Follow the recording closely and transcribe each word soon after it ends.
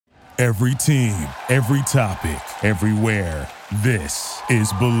Every team, every topic, everywhere. This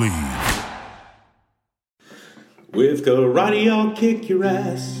is Believe. With karate, I'll kick your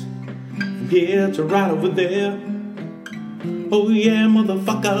ass from here to right over there. Oh yeah,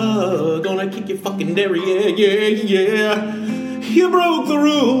 motherfucker, gonna kick your fucking derriere, yeah. You broke the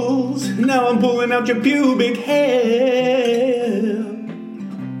rules, now I'm pulling out your pubic hair.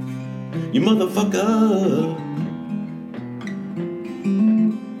 You motherfucker.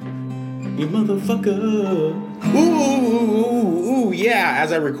 You motherfucker. Ooh, yeah.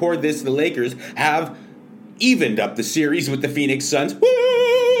 As I record this, the Lakers have evened up the series with the Phoenix Suns.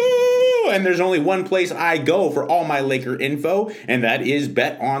 Woo! And there's only one place I go for all my Laker info, and that is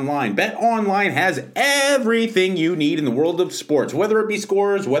BetOnline. BetOnline has everything you need in the world of sports, whether it be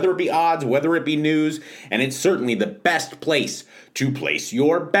scores, whether it be odds, whether it be news, and it's certainly the best place to place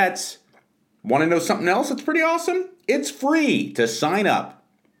your bets. Want to know something else that's pretty awesome? It's free to sign up.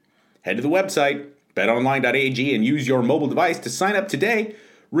 Head to the website, betonline.ag, and use your mobile device to sign up today.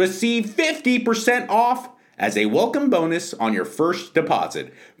 Receive 50% off as a welcome bonus on your first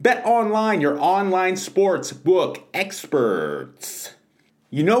deposit. BetOnline, your online sports book experts.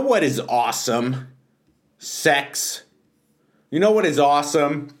 You know what is awesome? Sex. You know what is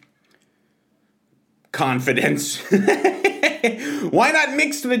awesome? Confidence. Why not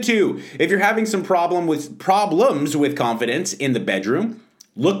mix the two? If you're having some problems with confidence in the bedroom,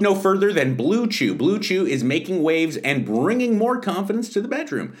 look no further than Blue Chew. Blue Chew is making waves and bringing more confidence to the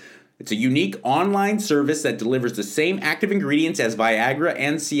bedroom. It's a unique online service that delivers the same active ingredients as Viagra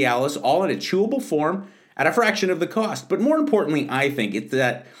and Cialis, all in a chewable form at a fraction of the cost. But more importantly, I think it's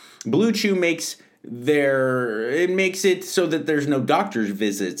that Blue Chew makes it so that there's no doctor's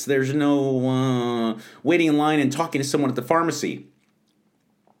visits. There's no waiting in line and talking to someone at the pharmacy.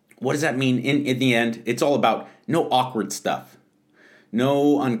 What does that mean? In the end, it's all about no awkward stuff.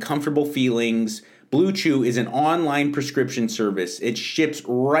 No uncomfortable feelings. Blue Chew is an online prescription service. It ships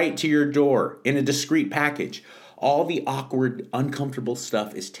right to your door in a discreet package. All the awkward, uncomfortable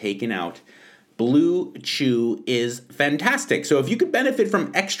stuff is taken out. Blue Chew is fantastic. So if you could benefit from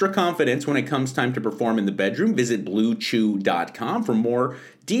extra confidence when it comes time to perform in the bedroom, visit BlueChew.com for more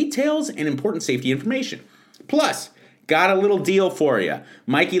details and important safety information. Plus, got a little deal for you.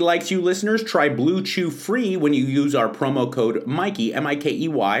 Mikey Likes You listeners, try Blue Chew free when you use our promo code Mikey,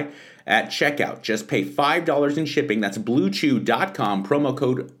 M-I-K-E-Y, at checkout. Just pay $5 in shipping. That's BlueChew.com, promo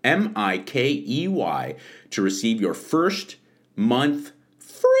code M-I-K-E-Y, to receive your first month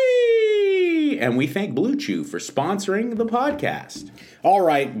free. And we thank Blue Chew for sponsoring the podcast. All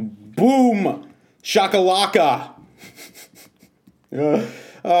right, boom, shakalaka.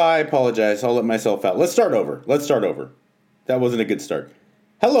 I apologize. I'll let myself out. Let's start over. That wasn't a good start.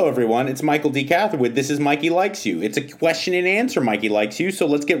 Hello, everyone. It's Michael D. Catherwood. This is Mikey Likes You. It's a question and answer, Mikey Likes You. So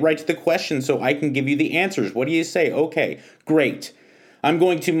let's get right to the question so I can give you the answers. What do you say? Okay, great. I'm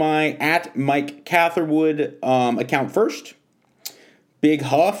going to my @Mike Catherwood account first. Big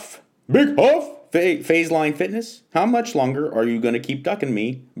Huff. Phase Line Fitness. How much longer are you going to keep ducking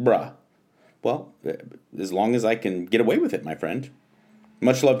me, bruh? Well, as long as I can get away with it, my friend.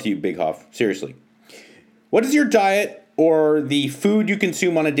 Much love to you, Big Huff. Seriously. What does your diet or the food you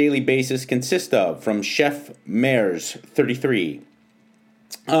consume on a daily basis consist of? From Chef Mares 33.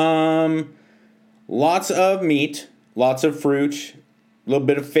 Lots of meat, lots of fruit, a little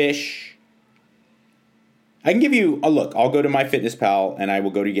bit of fish. I can give you a look. I'll go to MyFitnessPal and I will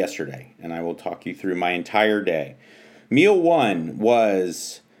go to yesterday and I will talk you through my entire day. Meal 1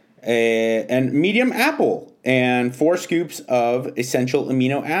 was a medium apple and 4 scoops of essential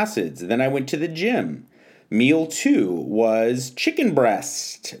amino acids. Then I went to the gym. Meal 2 was chicken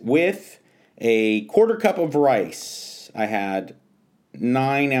breast with a 1/4 cup of rice. I had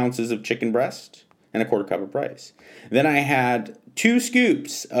 9 ounces of chicken breast and a 1/4 cup of rice. Then I had 2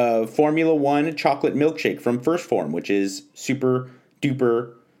 scoops of Formula 1 chocolate milkshake from First Form, which is super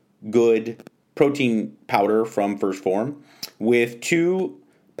duper good protein powder from First Form, with 2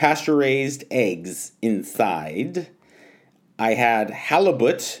 pasture-raised eggs inside. I had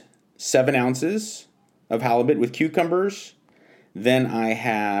halibut, 7 ounces of halibut with cucumbers. Then I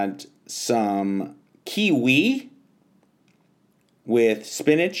had some kiwi with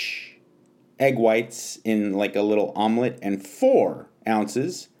spinach, egg whites in like a little omelet, and 4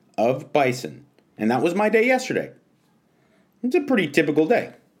 ounces of bison. And that was my day yesterday. It's a pretty typical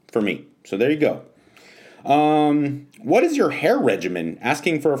day for me. So there you go. What is your hair regimen?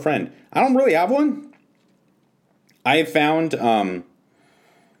 Asking for a friend. I don't really have one. I have found, and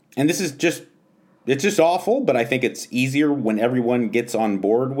this is it's just awful, but I think it's easier when everyone gets on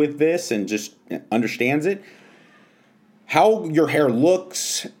board with this and just understands it. How your hair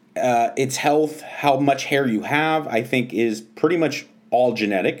looks Its health, how much hair you have, I think is pretty much all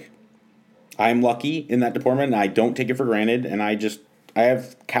genetic. I'm lucky in that department, and I don't take it for granted, and I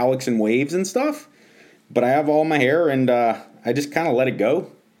have cowlicks and waves and stuff, but I have all my hair, and I just kind of let it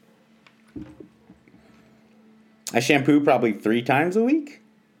go. I shampoo probably 3 times a week.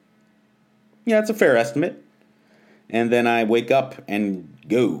 Yeah, that's a fair estimate. And then I wake up and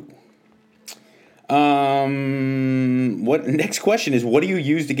go. What next question is, what do you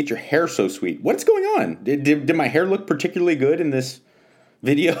use to get your hair so sweet? What's going on? Did my hair look particularly good in this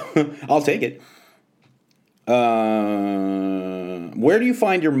video? I'll take it. Where do you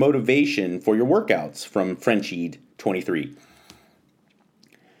find your motivation for your workouts? From Frenchied23.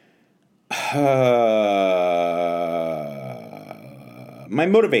 My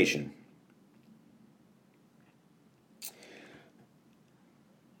motivation.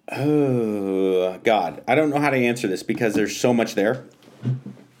 Oh, God. I don't know how to answer this because there's so much there.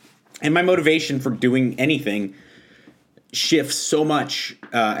 And my motivation for doing anything shifts so much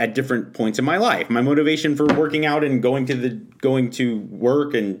at different points in my life. My motivation for working out and going to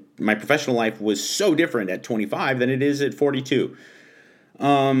work and my professional life was so different at 25 than it is at 42.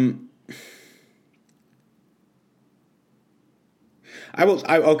 I will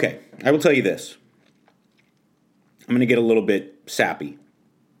tell you this. I'm going to get a little bit sappy.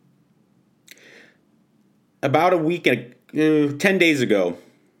 About 10 days ago,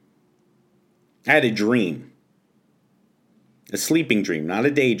 I had a dream. A sleeping dream, not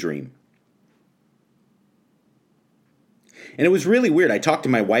a daydream. And it was really weird. I talked to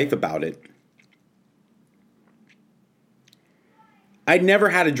my wife about it. I'd never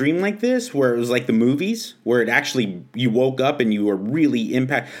had a dream like this where it was like the movies, where it actually, you woke up and you were really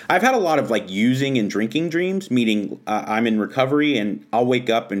impacted. I've had a lot of like using and drinking dreams, meaning I'm in recovery and I'll wake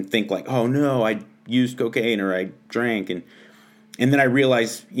up and think like, oh no, I used cocaine or I drank. And then I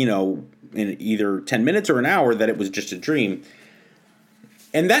realized, in either 10 minutes or an hour that it was just a dream.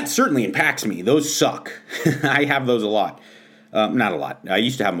 And that certainly impacts me. Those suck. I have those a lot. Not a lot. I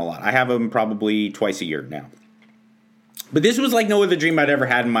used to have them a lot. I have them probably twice a year now. But this was like no other dream I'd ever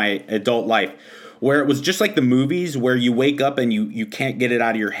had in my adult life, where it was just like the movies where you wake up and you can't get it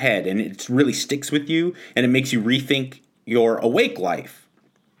out of your head, and it really sticks with you, and it makes you rethink your awake life.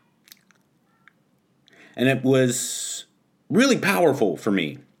 And it was really powerful for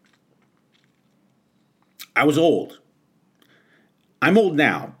me. I was old. I'm old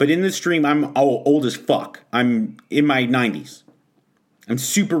now, but in this dream, I'm old as fuck. I'm in my 90s. I'm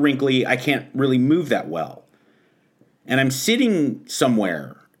super wrinkly. I can't really move that well. And I'm sitting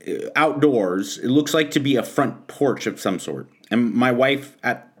somewhere outdoors. It looks like to be a front porch of some sort. And my wife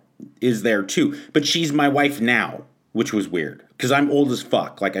is there too. But she's my wife now, which was weird. Because I'm old as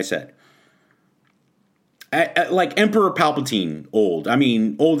fuck, like I said. Like Emperor Palpatine old. I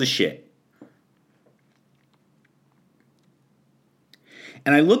mean, old as shit.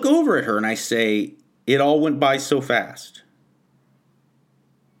 And I look over at her and I say, it all went by so fast.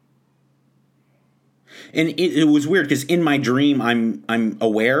 And it was weird because in my dream, I'm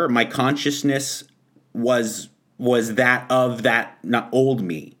aware. My consciousness was that of that not old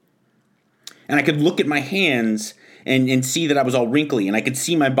me. And I could look at my hands and see that I was all wrinkly. And I could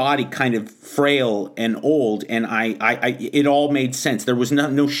see my body kind of frail and old. And it all made sense. There was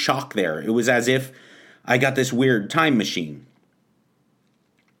no shock there. It was as if I got this weird time machine.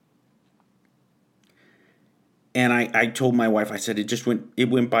 And I told my wife, I said, it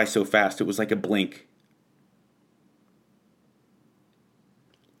went by so fast. It was like a blink.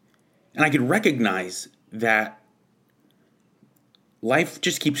 And I could recognize that life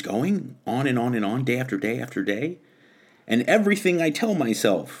just keeps going on and on and on, day after day after day. And everything I tell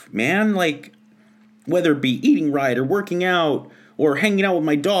myself, man, like whether it be eating right or working out or hanging out with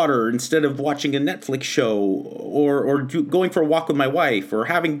my daughter instead of watching a Netflix show or going for a walk with my wife or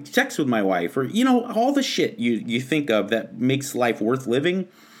having sex with my wife or, all the shit you think of that makes life worth living.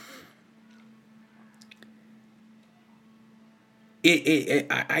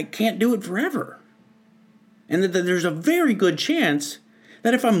 I can't do it forever. And that there's a very good chance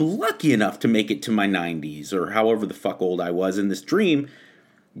that if I'm lucky enough to make it to my 90s or however the fuck old I was in this dream,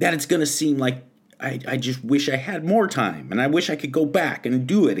 that it's going to seem like I just wish I had more time and I wish I could go back and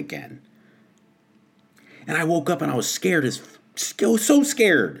do it again. And I woke up and I was scared so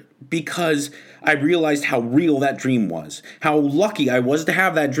scared because I realized how real that dream was, how lucky I was to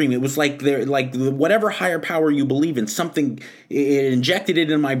have that dream. It was like whatever higher power you believe in, something, it injected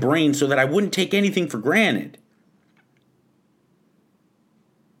it in my brain so that I wouldn't take anything for granted.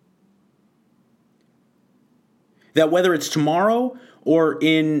 That whether it's tomorrow or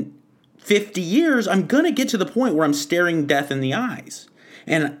in 50 years, I'm going to get to the point where I'm staring death in the eyes.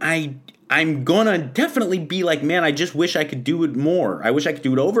 And I'm gonna definitely be like, man, I just wish I could do it more. I wish I could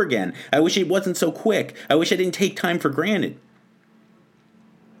do it over again. I wish it wasn't so quick. I wish I didn't take time for granted.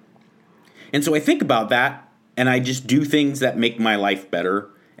 And so I think about that, and I just do things that make my life better,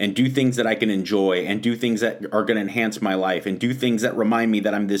 and do things that I can enjoy, and do things that are going to enhance my life, and do things that remind me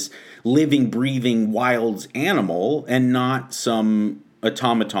that I'm this living, breathing, wild animal and not some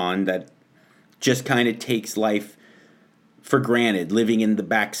automaton that just kind of takes life for granted, living in the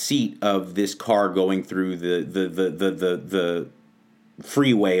back seat of this car going through the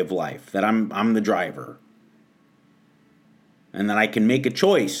freeway of life, that I'm the driver. And that I can make a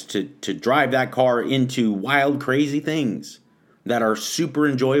choice to drive that car into wild, crazy things that are super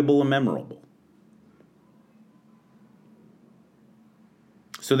enjoyable and memorable.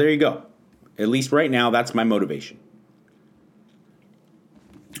 So there you go. At least right now, that's my motivation.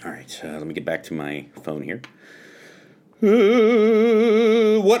 All right, let me get back to my phone here.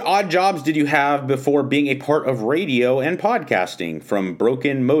 What odd jobs did you have before being a part of radio and podcasting? From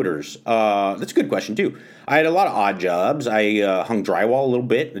Broken Motors. That's a good question, too. I had a lot of odd jobs. I hung drywall a little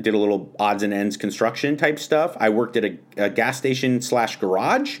bit. I did a little odds and ends construction type stuff. I worked at a gas station /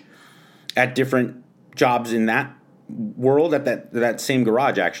 garage at different jobs in that world, at that same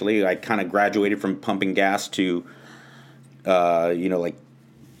garage, actually. I kind of graduated from pumping gas to, like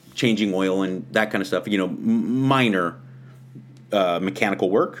changing oil and that kind of stuff, minor mechanical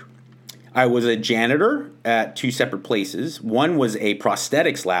work. I was a janitor at 2 separate places. One was a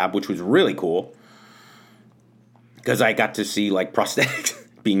prosthetics lab, which was really cool because I got to see like prosthetics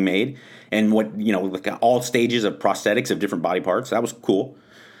being made and what, like all stages of prosthetics of different body parts. That was cool.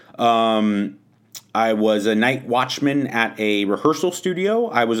 I was a night watchman at a rehearsal studio.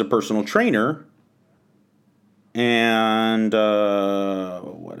 I was a personal trainer. And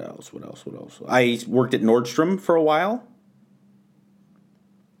what else? I worked at Nordstrom for a while.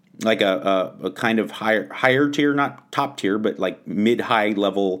 Like a kind of higher tier, not top tier, but like mid-high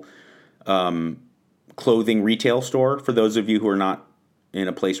level clothing retail store for those of you who are not in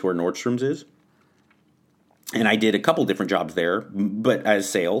a place where Nordstrom's is. And I did a couple different jobs there, but as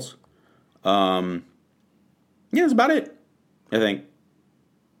sales. That's about it, I think.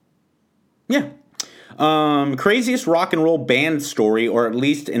 Yeah. Craziest rock and roll band story, or at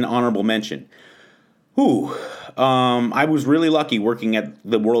least an honorable mention. I was really lucky working at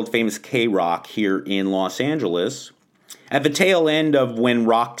the world famous K-Rock here in Los Angeles at the tail end of when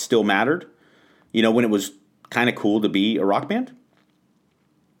rock still mattered. When it was kind of cool to be a rock band.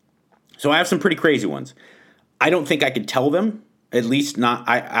 So I have some pretty crazy ones. I don't think I could tell them, at least not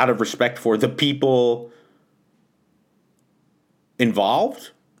out of respect for the people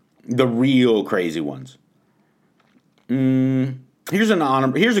involved. The real crazy ones. Here's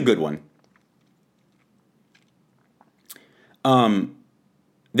a good one.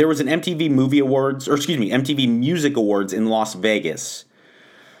 There was an MTV MTV Music Awards in Las Vegas.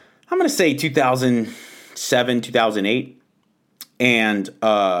 I'm going to say 2007, 2008. And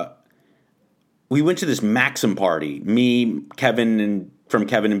we went to this Maxim party. Me, Kevin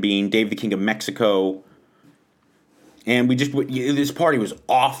and Bean, Dave the King of Mexico. And this party was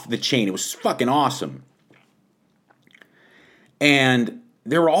off the chain. It was fucking awesome. And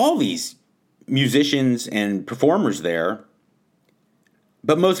there were all these musicians and performers there,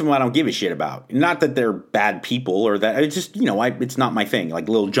 but most of them I don't give a shit about. Not that they're bad people or that. It's just, it's not my thing. Like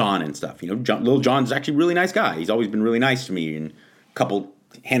Lil Jon and stuff. Lil Jon's actually a really nice guy. He's always been really nice to me. And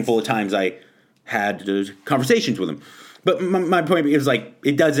handful of times I had conversations with him. But my point is, like,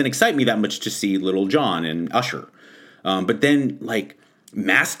 it doesn't excite me that much to see Lil Jon and Usher. But then, like,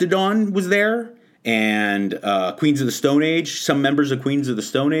 Mastodon was there, and Queens of the Stone Age, some members of Queens of the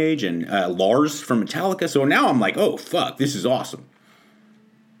Stone Age, and Lars from Metallica. So now I'm like, oh, fuck, this is awesome.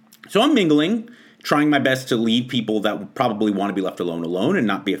 So I'm mingling, trying my best to leave people that probably want to be left alone and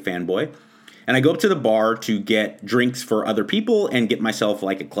not be a fanboy. And I go up to the bar to get drinks for other people and get myself,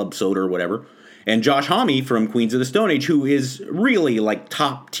 like, a club soda or whatever. And Josh Homme from Queens of the Stone Age, who is really, like,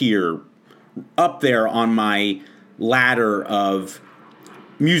 top tier, up there on my ladder of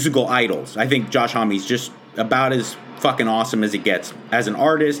musical idols. I think Josh Homme's just about as fucking awesome as it gets as an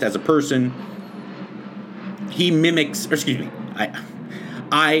artist, as a person. He mimics,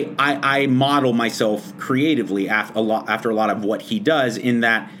 I model myself creatively after a lot of what he does, in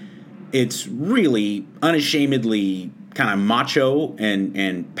that it's really unashamedly kind of macho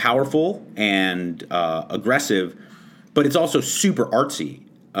and powerful and aggressive, but it's also super artsy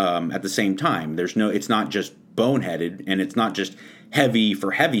at the same time. It's not just boneheaded, and it's not just heavy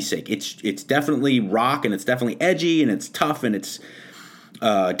for heavy's sake. It's definitely rock, and it's definitely edgy, and it's tough, and it's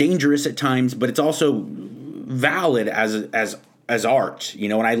dangerous at times, but it's also valid as as art, you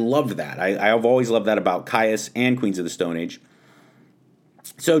know, and I loved that. I've always loved that about Caius and Queens of the Stone Age.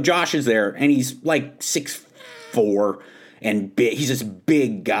 So Josh is there, and he's like 6'4", and big. He's this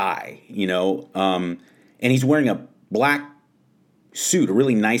big guy, you know, and he's wearing a black suit, a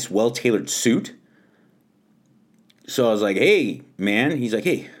really nice, well-tailored suit. So I was like, hey, man. He's like,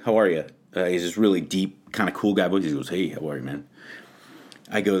 hey, how are you? He's this really deep, kind of cool guy voice. He goes, hey, how are you, man?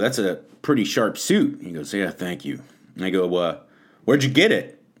 I go, that's a pretty sharp suit. He goes, yeah, thank you. And I go, where'd you get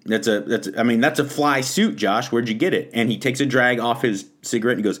it? That's a fly suit, Josh. Where'd you get it? And he takes a drag off his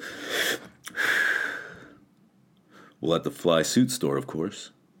cigarette and he goes, well, at the fly suit store, of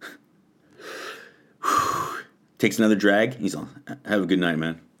course. Takes another drag. He's like, have a good night,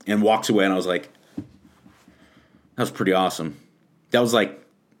 man. And walks away. And I was like, that was pretty awesome. That was like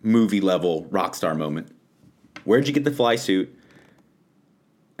movie level rock star moment. Where'd you get the fly suit?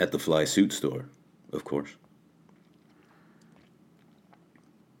 At the fly suit store, of course.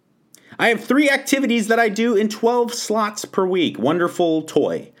 I have 3 activities that I do in 12 slots per week. Wonderful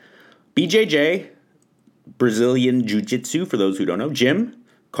toy. BJJ, Brazilian Jiu-Jitsu, for those who don't know. Gym,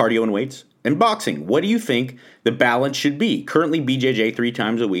 cardio and weights, and boxing. What do you think the balance should be? Currently, BJJ 3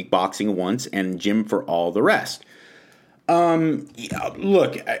 times a week, boxing once, and gym for all the rest.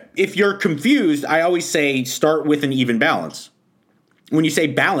 Look, if you're confused, I always say start with an even balance. When you say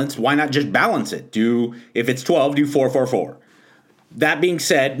balance, why not just balance it? If it's 12, do 4, 4, 4. That being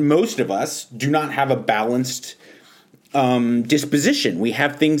said, most of us do not have a balanced disposition. We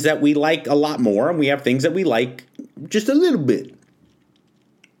have things that we like a lot more, and we have things that we like just a little bit.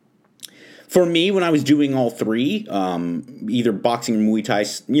 For me, when I was doing all 3, either boxing or Muay Thai,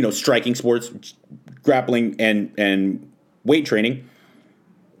 you know, striking sports, grappling, and weight training,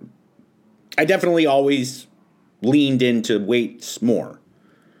 I definitely always leaned into weights more.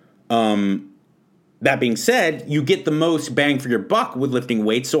 That being said, you get the most bang for your buck with lifting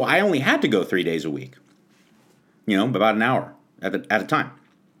weights, so I only had to go 3 days a week. You know, about an hour at a time.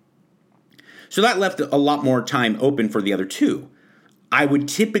 So that left a lot more time open for the other 2. I would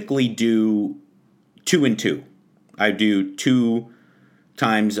typically do 2 and 2. I do 2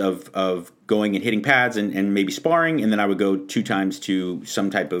 times of going and hitting pads and maybe sparring, and then I would go 2 times to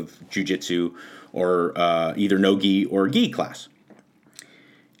some type of jiu-jitsu or either no-gi or gi class.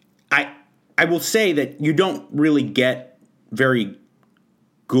 I will say that you don't really get very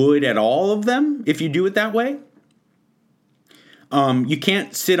good at all of them if you do it that way. You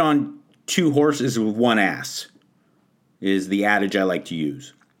can't sit on 2 horses with 1 ass, is the adage I like to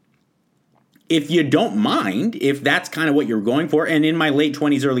use. If you don't mind, if that's kind of what you're going for, and in my late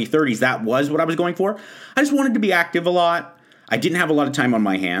 20s, early 30s, that was what I was going for, I just wanted to be active a lot. I didn't have a lot of time on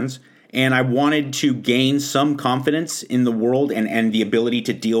my hands, and I wanted to gain some confidence in the world and the ability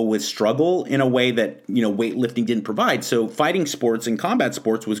to deal with struggle in a way that, you know, weightlifting didn't provide. So fighting sports and combat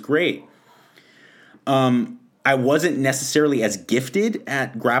sports was great. I wasn't necessarily as gifted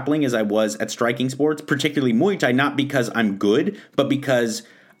at grappling as I was at striking sports, particularly Muay Thai, not because I'm good, but because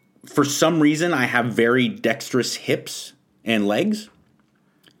for some reason I have very dexterous hips and legs.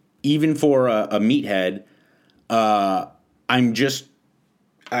 Even for a meathead,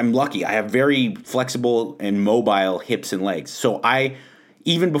 I'm lucky. I have very flexible and mobile hips and legs. So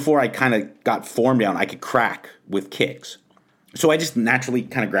even before I kind of got form down, I could crack with kicks. So I just naturally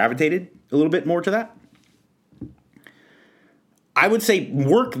kind of gravitated a little bit more to that. I would say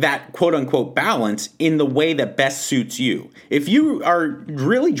work that quote-unquote balance in the way that best suits you. If you are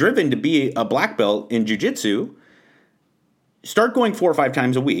really driven to be a black belt in jiu-jitsu, start going 4 or 5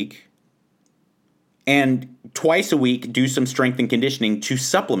 times a week, and twice a week do some strength and conditioning to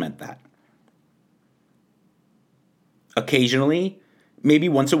supplement that. Occasionally, maybe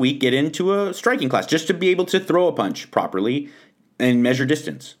once a week, get into a striking class just to be able to throw a punch properly and measure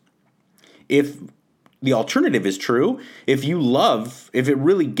distance. If the alternative is true, if it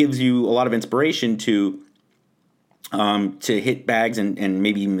really gives you a lot of inspiration to hit bags and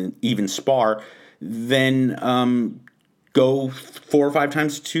maybe even spar, then go 4 or 5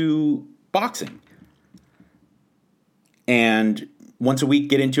 times to boxing. And once a week,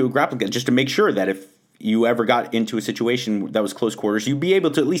 get into a grappling class just to make sure that if you ever got into a situation that was close quarters, you'd be able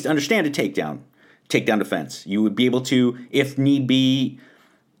to at least understand a takedown defense. You would be able to, if need be,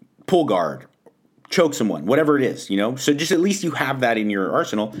 pull guard, choke someone, whatever it is, you know? So just at least you have that in your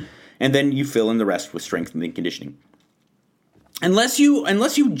arsenal, and then you fill in the rest with strength and conditioning. Unless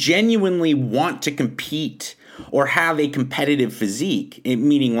you genuinely want to compete or have a competitive physique,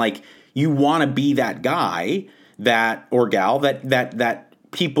 meaning like you want to be that guy or gal that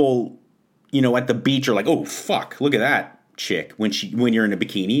people, you know, at the beach are like, oh fuck, look at that chick when you're in a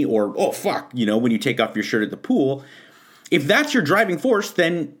bikini, or oh fuck, you know, when you take off your shirt at the pool. If that's your driving force,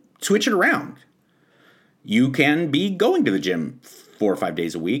 then switch it around. You can be going to the gym 4 or 5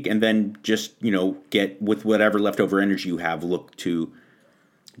 days a week and then just, get with whatever leftover energy you have, look to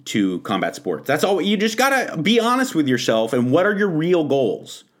combat sports. That's all. You just got to be honest with yourself and what are your real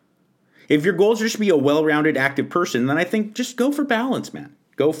goals. If your goals are just to be a well-rounded, active person, then I think just go for balance, man.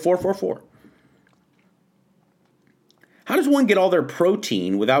 Go 4-4-4. How does one get all their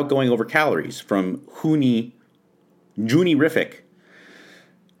protein without going over calories? From Juni Riffic.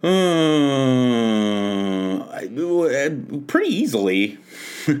 Pretty easily.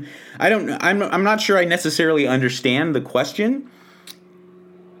 I'm not sure I necessarily understand the question.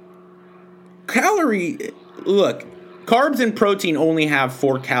 Look, carbs and protein only have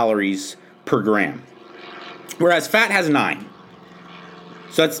 4 calories per gram, whereas fat has 9.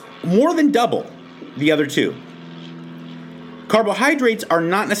 So that's more than double the other two. Carbohydrates are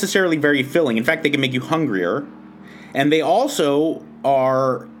not necessarily very filling. In fact, they can make you hungrier. And they also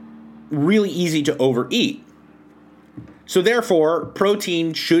are really easy to overeat. So therefore,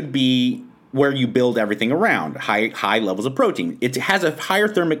 protein should be where you build everything around, high levels of protein. It has a higher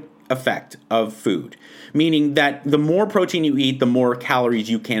thermic effect of food, meaning that the more protein you eat, the more calories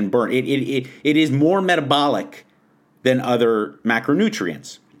you can burn. It is more metabolic than other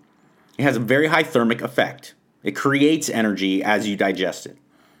macronutrients. It has a very high thermic effect. It creates energy as you digest it.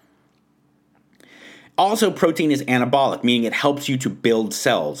 Also, protein is anabolic, meaning it helps you to build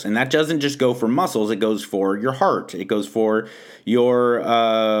cells. And that doesn't just go for muscles, it goes for your heart. It goes for your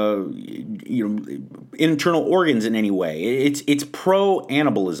internal organs in any way. It's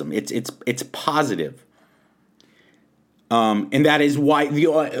pro-anabolism. It's positive. And that is why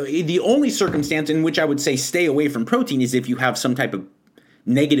the only circumstance in which I would say stay away from protein is if you have some type of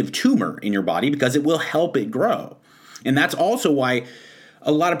negative tumor in your body, because it will help it grow. And that's also why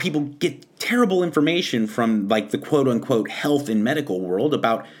a lot of people get terrible information from like the quote unquote health and medical world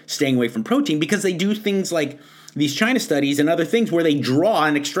about staying away from protein, because they do things like these China studies and other things where they draw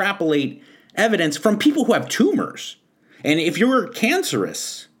and extrapolate evidence from people who have tumors. And if you're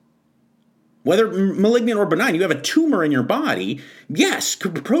cancerous, whether malignant or benign, you have a tumor in your body, yes,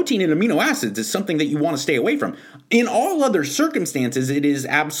 protein and amino acids is something that you want to stay away from. In all other circumstances, it is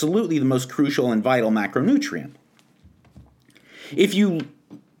absolutely the most crucial and vital macronutrient. If you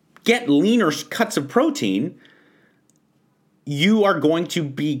get leaner cuts of protein, you are going to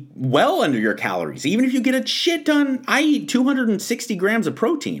be well under your calories. Even if you get a shit ton, I eat 260 grams of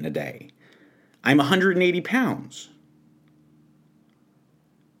protein a day. I'm 180 pounds.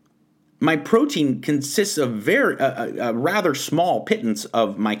 My protein consists of a rather small pittance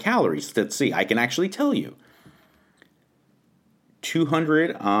of my calories. Let's see, I can actually tell you.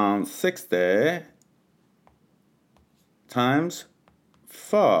 260 times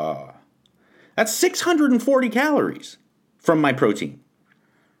 4. That's 640 calories from my protein.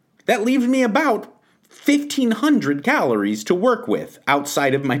 That leaves me about 1,500 calories to work with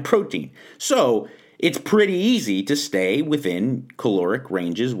outside of my protein. So it's pretty easy to stay within caloric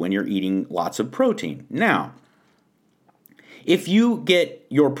ranges when you're eating lots of protein. Now, if you get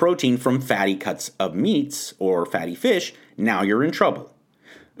your protein from fatty cuts of meats or fatty fish, now you're in trouble.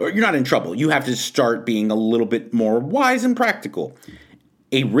 Or you're not in trouble. You have to start being a little bit more wise and practical.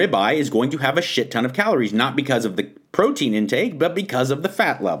 A ribeye is going to have a shit ton of calories, not because of the protein intake, but because of the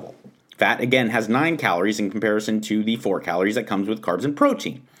fat level. Fat, again, has 9 calories in comparison to the 4 calories that comes with carbs and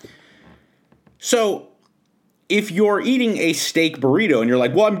protein. So if you're eating a steak burrito and you're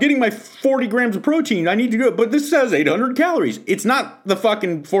like, well, I'm getting my 40 grams of protein, I need to do it, but this says 800 calories. It's not the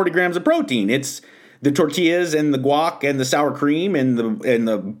fucking 40 grams of protein. It's the tortillas and the guac and the sour cream and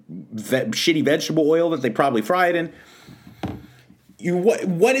the shitty vegetable oil that they probably fry it in.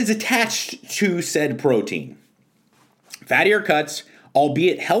 What is attached to said protein? Fattier cuts,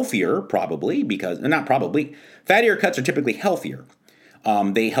 albeit healthier, probably, fattier cuts are typically healthier.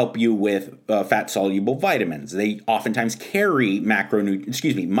 They help you with fat-soluble vitamins. They oftentimes carry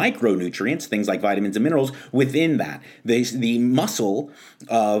micronutrients, things like vitamins and minerals, within that. The muscle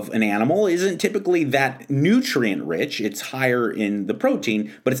of an animal isn't typically that nutrient-rich. It's higher in the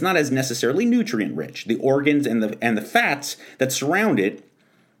protein, but it's not as necessarily nutrient-rich. The organs and the fats that surround it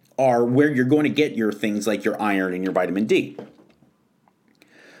are where you're going to get your things like your iron and your vitamin D.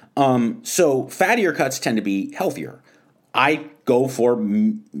 So fattier cuts tend to be healthier. I go for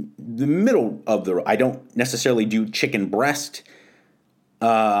the middle of I don't necessarily do chicken breast,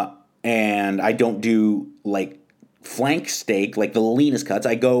 and I don't do like flank steak, like the leanest cuts.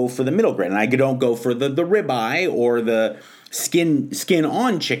 I go for the middle grade, and I don't go for the ribeye or the skin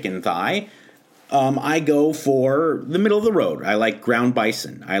on chicken thigh. I go for the middle of the road. I like ground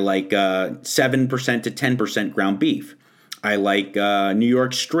bison. I like 7% to 10% ground beef. I like New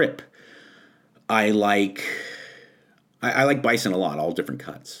York strip. I like bison a lot, all different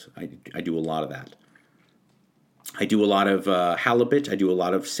cuts. I do a lot of that. I do a lot of halibut. I do a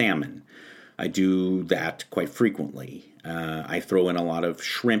lot of salmon. I do that quite frequently. I throw in a lot of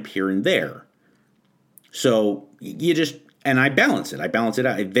shrimp here and there. So and I balance it. I balance it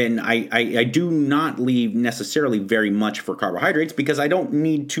out. Then I do not leave necessarily very much for carbohydrates because I don't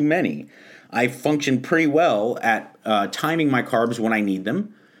need too many. I function pretty well at timing my carbs when I need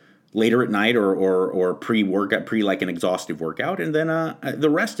them, later at night or pre-workout, like an exhaustive workout. And then the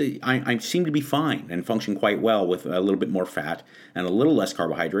rest, I seem to be fine and function quite well with a little bit more fat and a little less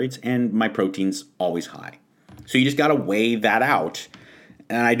carbohydrates, and my protein's always high. So you just got to weigh that out.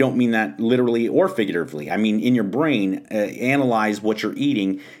 And I don't mean that literally or figuratively. I mean, in your brain, analyze what you're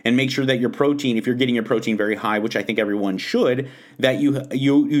eating and make sure that your protein, if you're getting your protein very high, which I think everyone should, that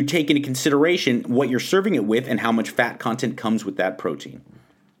you take into consideration what you're serving it with and how much fat content comes with that protein.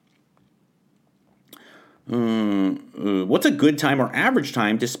 What's a good time or average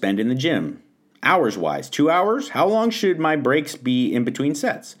time to spend in the gym? Hours-wise, 2 hours? How long should my breaks be in between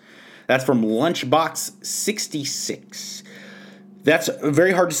sets? That's from Lunchbox66. That's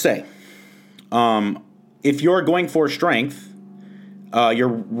very hard to say. If you're going for strength, your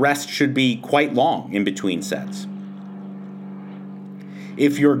rest should be quite long in between sets.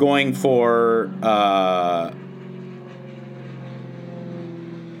 If you're going for, I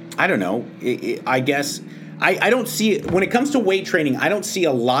don't know, I guess, I don't see, when it comes to weight training, I don't see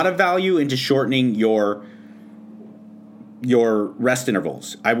a lot of value into shortening your rest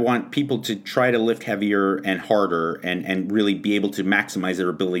intervals. I want people to try to lift heavier and harder and really be able to maximize their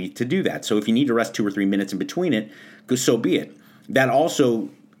ability to do that. So if you need to rest 2 or 3 minutes in between it, so be it. That also,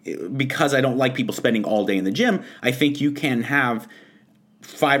 because I don't like people spending all day in the gym, I think you can have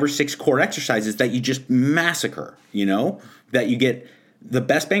 5 or 6 core exercises that you just massacre, that you get the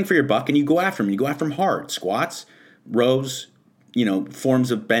best bang for your buck and you go after them. You go after them hard. Squats, rows,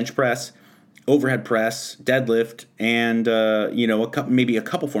 forms of bench press, overhead press, deadlift, and maybe a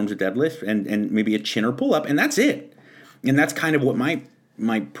couple forms of deadlift, and maybe a chin or pull up, and that's it. And that's kind of what my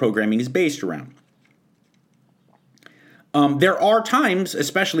programming is based around. There are times,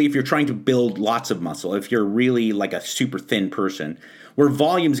 especially if you're trying to build lots of muscle, if you're really like a super thin person, where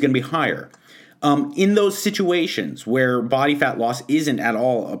volume is going to be higher. In those situations where body fat loss isn't at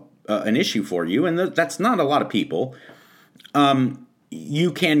all an issue for you, and that's not a lot of people,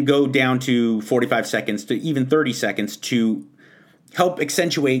 you can go down to 45 seconds to even 30 seconds to help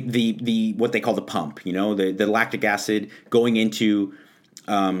accentuate the what they call the pump, the lactic acid going into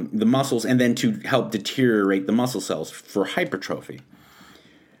the muscles, and then to help deteriorate the muscle cells for hypertrophy.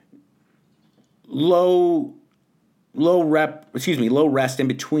 Low rest in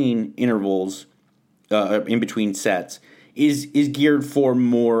between intervals, in between sets, is geared for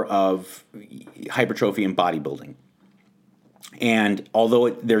more of hypertrophy and bodybuilding. And although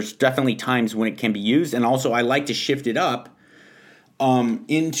there's definitely times when it can be used, and also I like to shift it up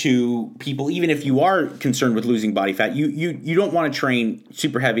into people, even if you are concerned with losing body fat, you don't want to train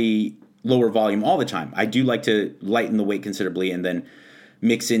super heavy, lower volume all the time. I do like to lighten the weight considerably and then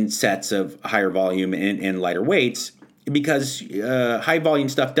mix in sets of higher volume and lighter weights, because high volume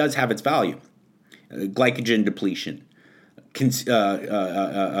stuff does have its value. Glycogen depletion,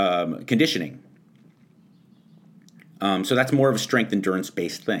 conditioning. So that's more of a strength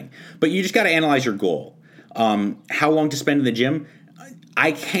endurance-based thing. But you just got to analyze your goal. How long to spend in the gym?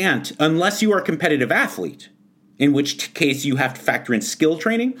 I can't, unless you are a competitive athlete, in which case you have to factor in skill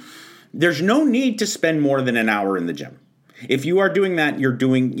training. There's no need to spend more than an hour in the gym. If you are doing that,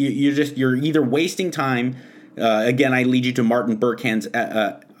 you're either wasting time. Again, I lead you to Martin Burkhand's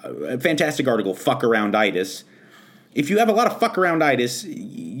fantastic article, Fuck-Around-itis. If you have a lot of fuck-around-itis,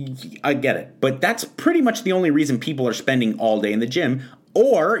 I get it. But that's pretty much the only reason people are spending all day in the gym.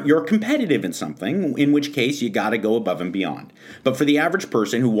 Or you're competitive in something, in which case you got to go above and beyond. But for the average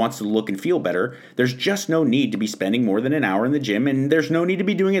person who wants to look and feel better, there's just no need to be spending more than an hour in the gym, and there's no need to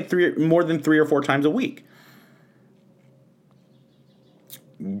be doing it more than 3 or 4 times a week.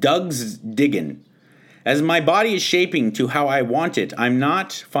 Doug's diggin'. As my body is shaping to how I want it, I'm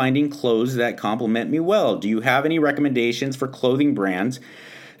not finding clothes that complement me well. Do you have any recommendations for clothing brands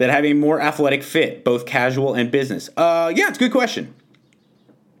that have a more athletic fit, both casual and business? Yeah, it's a good question.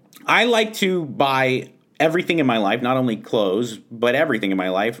 I like to buy everything in my life, not only clothes, but everything in my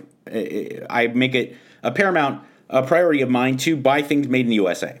life. I make it a priority of mine to buy things made in the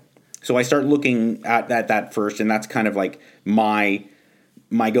USA. So I start looking at that first, and that's kind of like my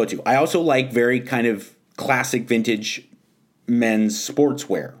go-to. I also like very kind of classic vintage men's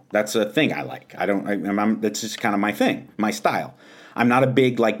sportswear. That's a thing I like. That's just kind of my thing, my style. I'm not a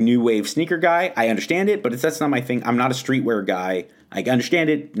big like new wave sneaker guy. I understand it, but that's not my thing. I'm not a streetwear guy. I understand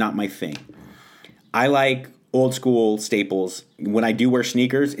it, not my thing. I like old school staples. When I do wear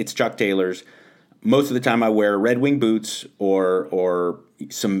sneakers, it's Chuck Taylors. Most of the time I wear Red Wing boots or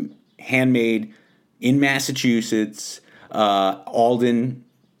some handmade in Massachusetts Alden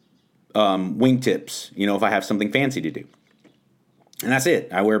wingtips, if I have something fancy to do. And that's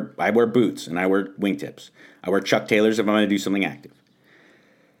it. I wear boots and I wear wingtips. I wear Chuck Taylors if I'm going to do something active.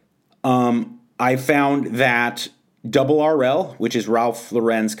 I found that Double RL, which is Ralph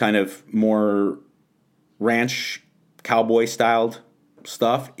Lauren's kind of more ranch cowboy styled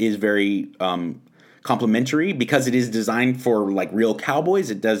stuff, is very complimentary because it is designed for like real cowboys.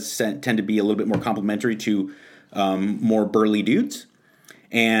 It does tend to be a little bit more complimentary to more burly dudes.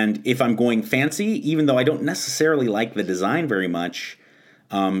 And if I'm going fancy, even though I don't necessarily like the design very much,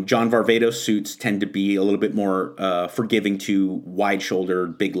 John Varvatos suits tend to be a little bit more forgiving to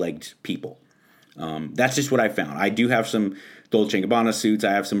wide-shouldered, big-legged people. That's just what I found. I do have some Dolce & Gabbana suits.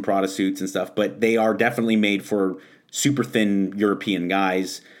 I have some Prada suits and stuff, but they are definitely made for super thin European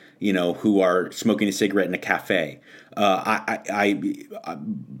guys, who are smoking a cigarette in a cafe. I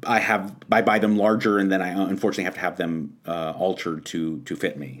buy them larger, and then I unfortunately have to have them altered to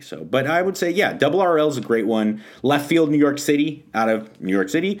fit me. So, but I would say, yeah, Double RL is a great one. Left Field, New York City, out of New York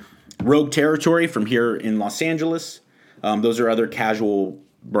City. Rogue Territory from here in Los Angeles. Those are other casual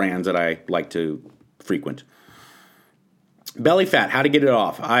brands that I like to frequent. Belly fat, how to get it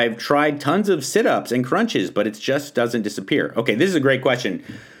off. I've tried tons of sit-ups and crunches, but it just doesn't disappear. Okay, this is a great question.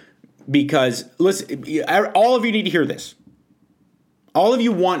 Because, listen, all of you need to hear this. All of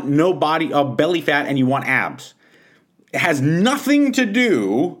you want no belly fat, and you want abs. It has nothing to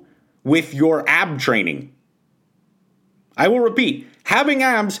do with your ab training. I will repeat, having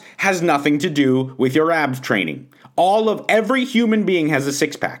abs has nothing to do with your abs training. Every human being has a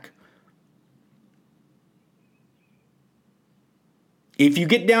six-pack. If you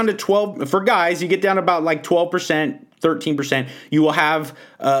get down to 12, for guys, you get down to about like 12%, 13%, you will have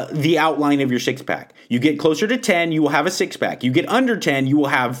the outline of your six-pack. You get closer to 10, you will have a six-pack. You get under 10, you will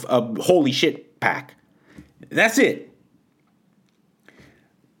have a holy shit pack. That's it.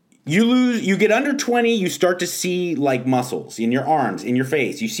 You get under 20, you start to see like muscles in your arms, in your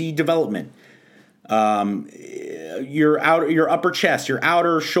face. You see development. Your upper chest, your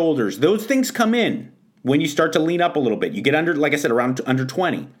outer shoulders, those things come in when you start to lean up a little bit. You get under, like I said, around under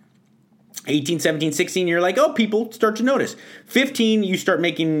 20. 18, 17, 16, you're like, oh, people start to notice. 15, you start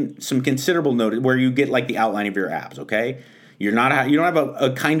making some considerable notice where you get like the outline of your abs, okay? You don't have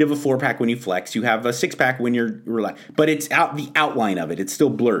a kind of a 4-pack when you flex. You have a 6-pack when you're relaxed. But it's the outline of it. It's still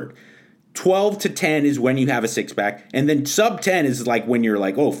blurred. 12 to 10 is when you have a 6-pack. And then sub 10 is like when you're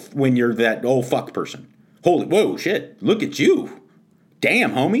like, when you're that, fuck person. Whoa, shit, look at you.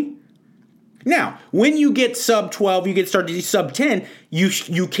 Damn, homie. Now, when you get sub 12, you start to sub 10,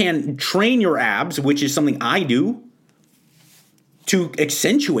 you can train your abs, which is something I do, to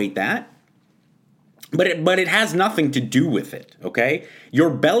accentuate that. But it has nothing to do with it, okay? Your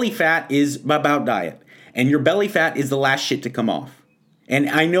belly fat is about diet, and your belly fat is the last shit to come off. And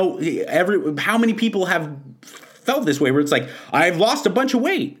I know how many people have felt this way, where it's like, I've lost a bunch of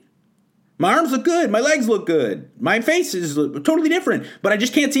weight. My arms look good. My legs look good. My face is totally different, but I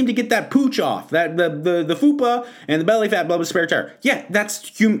just can't seem to get that pooch off. That the fupa and the belly fat, blah, blah, spare tire. Yeah, that's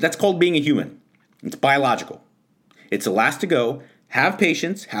called being a human. It's biological. It's the last to go. Have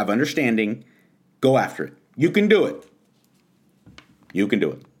patience. Have understanding. Go after it. You can do it. You can do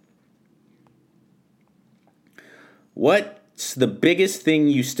it. What's the biggest thing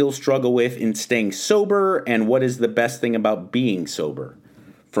you still struggle with in staying sober, and what is the best thing about being sober?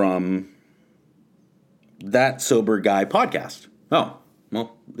 From That Sober Guy podcast. Oh,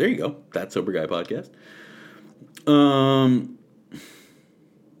 well, there you go. That Sober Guy podcast.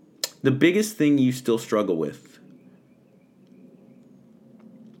 The biggest thing you still struggle with.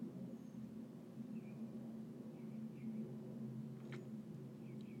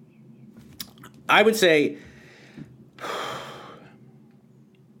 I would say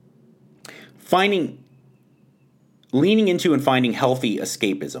leaning into and finding healthy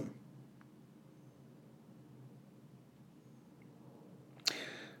escapism.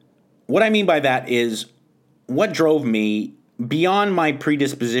 What I mean by that is what drove me beyond my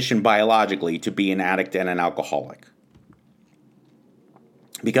predisposition biologically to be an addict and an alcoholic.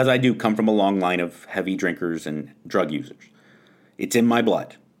 Because I do come from a long line of heavy drinkers and drug users. It's in my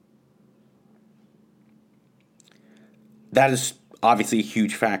blood. That is obviously a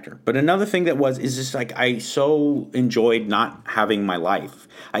huge factor. But another thing that is just like I so enjoyed not having my life.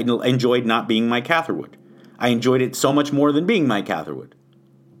 I enjoyed not being Mike Catherwood. I enjoyed it so much more than being Mike Catherwood.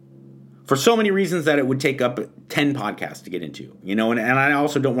 For so many reasons that it would take up 10 podcasts to get into, and I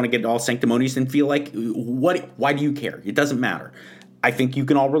also don't want to get all sanctimonious and feel like, why do you care? It doesn't matter. I think you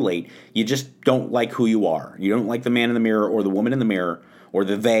can all relate. You just don't like who you are. You don't like the man in the mirror or the woman in the mirror or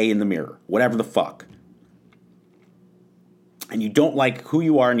the they in the mirror, whatever the fuck. And you don't like who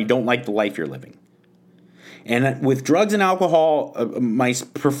you are and you don't like the life you're living. And with drugs and alcohol, my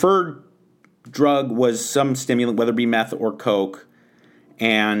preferred drug was some stimulant, whether it be meth or coke,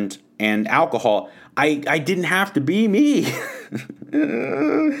 and alcohol. I didn't have to be me.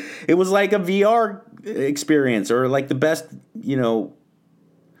 It was like a VR experience or like the best,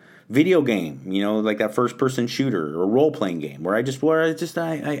 video game, like that first person shooter or role playing game where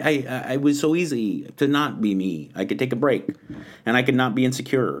I was so easy to not be me. I could take a break and I could not be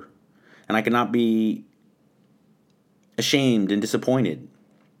insecure and I could not be ashamed and disappointed.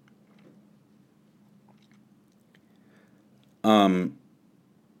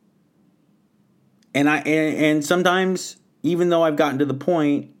 And sometimes, even though I've gotten to the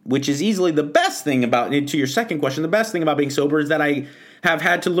point, which is easily the best thing about, to your second question, the best thing about being sober is that I have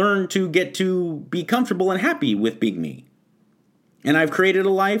had to learn to get to be comfortable and happy with being me. And I've created a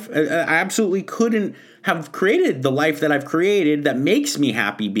life. I absolutely couldn't have created the life that I've created that makes me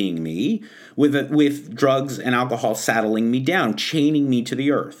happy being me with drugs and alcohol saddling me down, chaining me to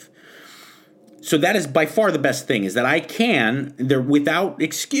the earth. So that is by far the best thing, is that I can, without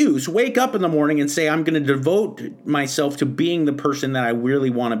excuse, wake up in the morning and say, I'm going to devote myself to being the person that I really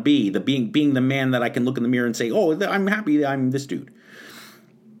want to be, being the man that I can look in the mirror and say, oh, I'm happy that I'm this dude.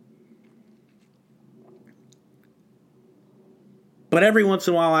 But every once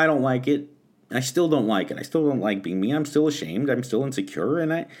in a while, I don't like it. I still don't like it. I still don't like being me. I'm still ashamed. I'm still insecure.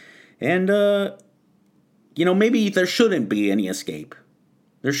 Maybe there shouldn't be any escape.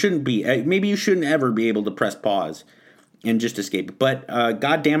 There shouldn't be. Maybe you shouldn't ever be able to press pause and just escape. But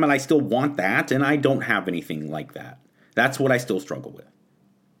God damn it, I still want that, and I don't have anything like that. That's what I still struggle with.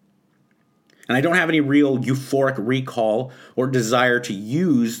 And I don't have any real euphoric recall or desire to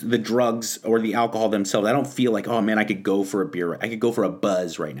use the drugs or the alcohol themselves. I don't feel like, oh man, I could go for a beer. I could go for a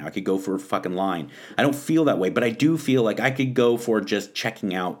buzz right now. I could go for a fucking line. I don't feel that way, but I do feel like I could go for just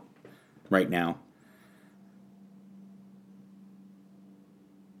checking out right now.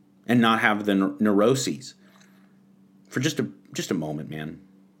 And not have the neuroses for just a moment, man.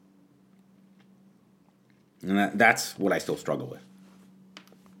 And that's what I still struggle with.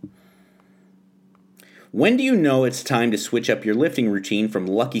 When do you know it's time to switch up your lifting routine from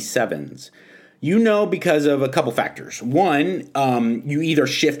lucky sevens? You know because of a couple factors. One, you either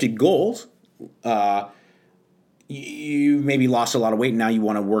shifted goals. You maybe lost a lot of weight and now you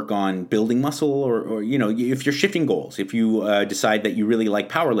want to work on building muscle or if you're shifting goals, if you decide that you really like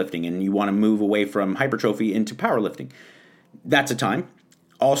powerlifting and you want to move away from hypertrophy into powerlifting, that's a time.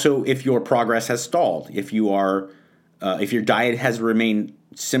 Also, if your progress has stalled, if your diet has remained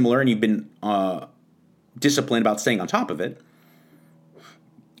similar and you've been disciplined about staying on top of it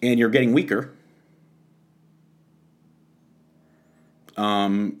and you're getting weaker,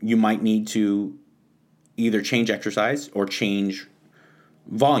 you might need to either change exercise or change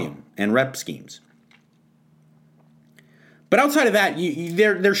volume and rep schemes. But outside of that,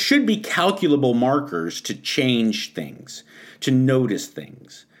 there should be calculable markers to change things, to notice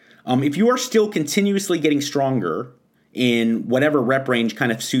things. If you are still continuously getting stronger in whatever rep range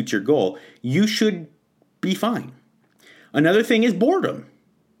kind of suits your goal, you should be fine. Another thing is boredom.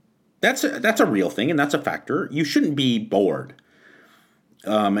 That's a real thing, and that's a factor. You shouldn't be bored.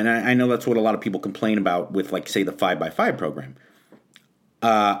 And I know that's what a lot of people complain about with, like, say, the 5x5 program.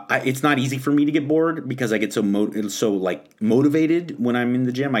 It's not easy for me to get bored because I get so motivated when I'm in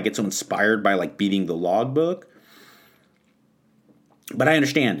the gym. I get so inspired by, like, beating the logbook. But I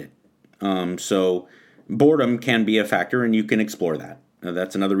understand it. So boredom can be a factor, and you can explore that.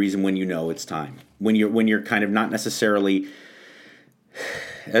 That's another reason when you know it's time. When you're kind of not necessarily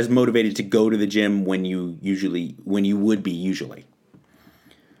as motivated to go to the gym when you would be usually.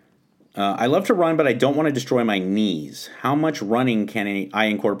 I love to run, but I don't want to destroy my knees. How much running can I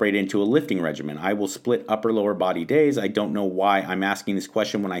incorporate into a lifting regimen? I will split upper-lower body days. I don't know why I'm asking this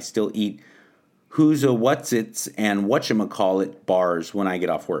question when I still eat who's a what's-its and whatchamacallit bars when I get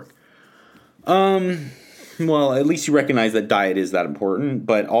off work. Well, at least you recognize that diet is that important,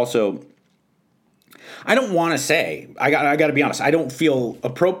 but also I don't want to say, I got to be honest, I don't feel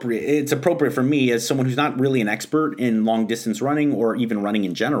appropriate. It's appropriate for me as someone who's not really an expert in long-distance running or even running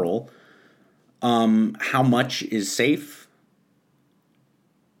in general. How much is safe?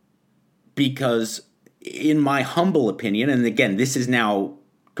 because in my humble opinion, and again, this is now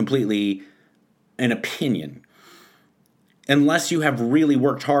completely an opinion, unless you have really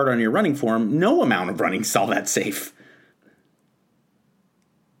worked hard on your running form, no amount of running is all that safe.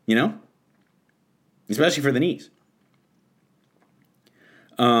 You know? Especially for the knees.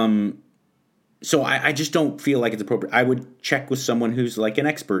 So I just don't feel like it's appropriate. I would check with someone who's like an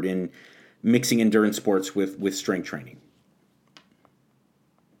expert in mixing endurance sports with strength training.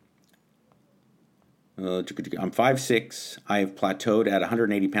 I'm 5'6". I have plateaued at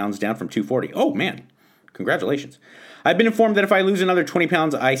 180 pounds, down from 240. Oh, man. Congratulations. I've been informed that if I lose another 20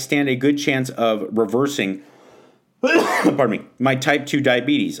 pounds, I stand a good chance of reversing pardon me, my type 2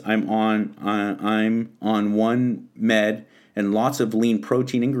 diabetes. I'm on one med and lots of lean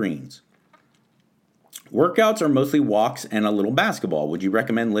protein and greens. Workouts are mostly walks and a little basketball. Would you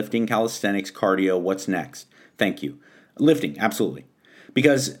recommend lifting, calisthenics, cardio? What's next? Thank you. Lifting, absolutely.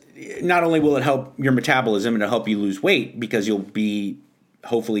 Because not only will it help your metabolism and it'll help you lose weight because you'll be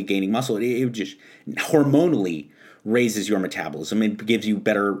hopefully gaining muscle, it just hormonally raises your metabolism and gives you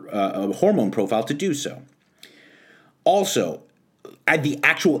better hormone profile to do so. Also, the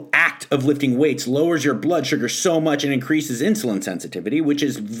actual act of lifting weights lowers your blood sugar so much and increases insulin sensitivity, which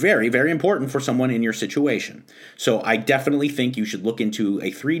is very, very important for someone in your situation. So I definitely think you should look into a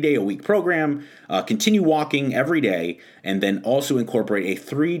 3-day-a-week program, continue walking every day, and then also incorporate a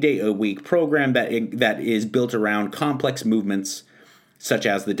 3-day-a-week program that is built around complex movements such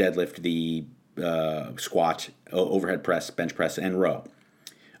as the deadlift, the squat, overhead press, bench press, and row.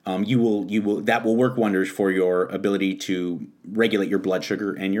 That will work wonders for your ability to regulate your blood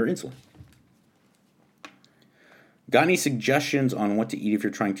sugar and your insulin. Got any suggestions on what to eat if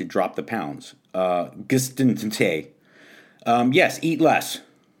you're trying to drop the pounds? Yes, eat less.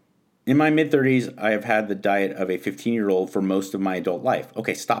 In my mid-30s, I have had the diet of a 15-year-old for most of my adult life.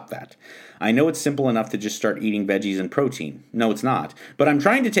 Okay, stop that. I know it's simple enough to just start eating veggies and protein. No, it's not. But I'm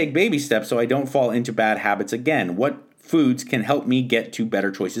trying to take baby steps so I don't fall into bad habits again. What foods can help me get to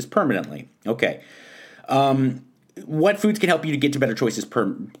better choices permanently? Okay. What foods can help you to get to better choices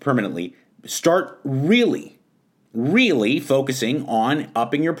permanently? Start really focusing on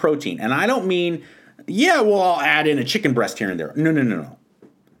upping your protein. And I don't mean, I'll add in a chicken breast here and there. No.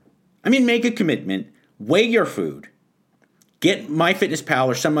 I mean, make a commitment, weigh your food, get MyFitnessPal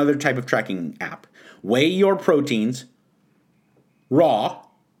or some other type of tracking app, weigh your proteins raw,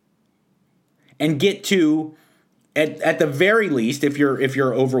 and get to, at the very least, if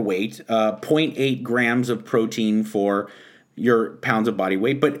you're overweight, 0.8 grams of protein for your pounds of body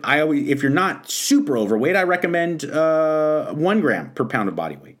weight. But if you're not super overweight, I recommend 1 gram per pound of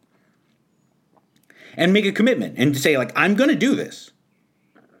body weight. And make a commitment and say, like, I'm going to do this.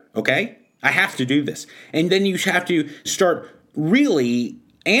 Okay? I have to do this. And then you have to start really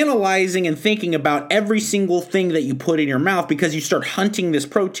analyzing and thinking about every single thing that you put in your mouth because you start hunting this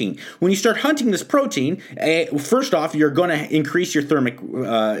protein. When you start hunting this protein, first off, you're going to increase your thermic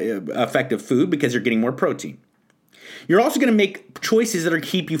effect of food because you're getting more protein. You're also going to make choices that are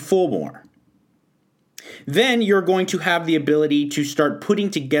keep you full more. Then you're going to have the ability to start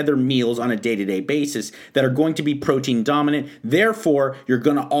putting together meals on a day-to-day basis that are going to be protein dominant. Therefore, you're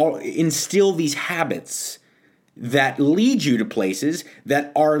going to instill these habits that lead you to places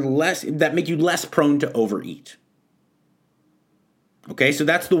that make you less prone to overeat. Okay, so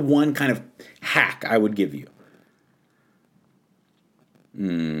that's the one kind of hack I would give you.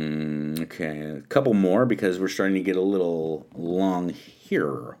 Okay, a couple more because we're starting to get a little long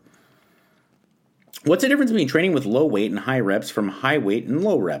here. What's the difference between training with low weight and high reps from high weight and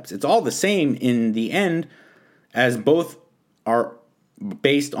low reps? It's all the same in the end, as both are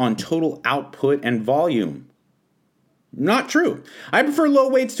based on total output and volume. Not true. I prefer low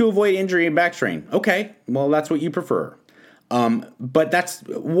weights to avoid injury and back strain. Okay, well, that's what you prefer. But that's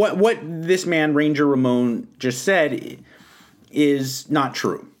what this man, Ranger Ramon, just said is not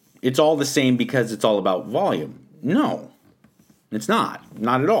true. It's all the same because it's all about volume. No, it's not.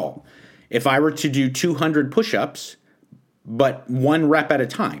 Not at all. If I were to do 200 push-ups, but 1 rep at a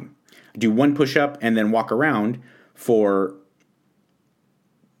time, do 1 push-up and then walk around for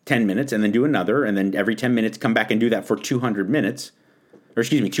 10 minutes and then do another, and then every 10 minutes come back and do that for 200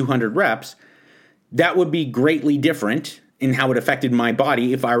 reps, that would be greatly different in how it affected my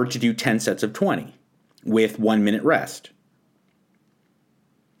body if I were to do 10 sets of 20 with 1 minute rest.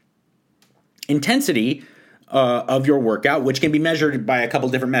 Intensity of your workout, which can be measured by a couple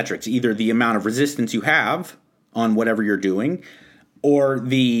different metrics, either the amount of resistance you have on whatever you're doing, or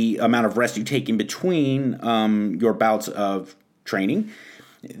the amount of rest you take in between your bouts of training.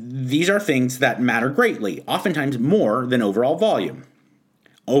 These are things that matter greatly, oftentimes more than overall volume.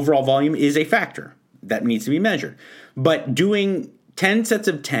 overall volume is a factor that needs to be measured. But doing 10 sets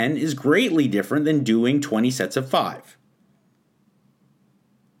of 10 is greatly different than doing 20 sets of 5.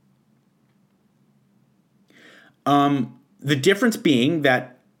 The difference being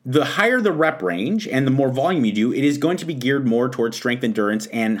that the higher the rep range and the more volume you do, it is going to be geared more towards strength, endurance,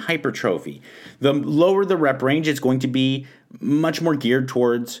 and hypertrophy. The lower the rep range, it's going to be much more geared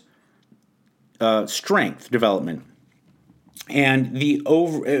towards strength development. And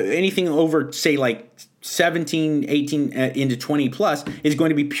anything over, say, like 17, 18 into 20 plus is going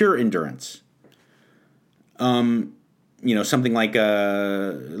to be pure endurance. Something like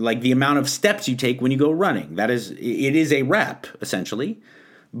the amount of steps you take when you go running. It is a rep, essentially,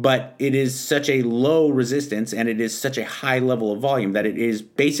 but it is such a low resistance and it is such a high level of volume that it is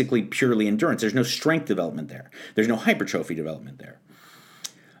basically purely endurance. There's no strength development there. There's no hypertrophy development there.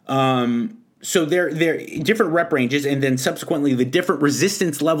 So they're different rep ranges, and then subsequently the different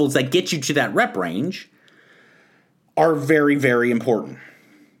resistance levels that get you to that rep range are very, very important.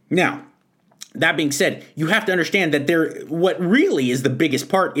 Now, that being said, you have to understand that what really is the biggest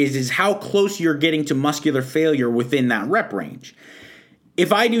part is how close you're getting to muscular failure within that rep range.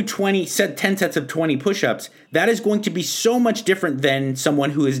 If I do 10 sets of 20 push-ups, that is going to be so much different than someone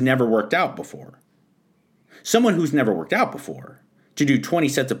who has never worked out before. Someone who's never worked out before, to do 20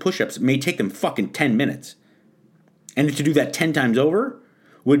 sets of push-ups may take them fucking 10 minutes. And to do that 10 times over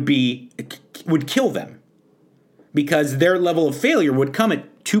would kill them. Because their level of failure would come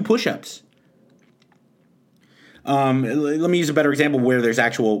at 2 push-ups. Let me use a better example where there's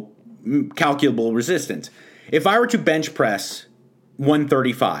actual calculable resistance. If I were to bench press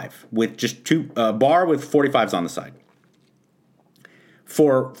 135 with just a bar with 45s on the side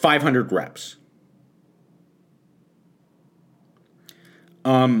for 500 reps,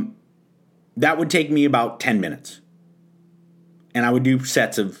 that would take me about 10 minutes. And I would do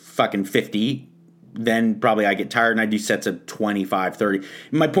sets of fucking 50. Then probably I get tired and I do sets of 25, 30.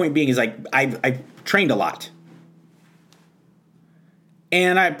 My point being is I've trained a lot.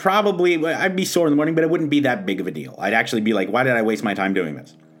 And I'd be sore in the morning, but it wouldn't be that big of a deal. I'd actually be like, why did I waste my time doing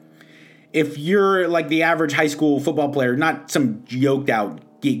this? If you're like the average high school football player, not some yoked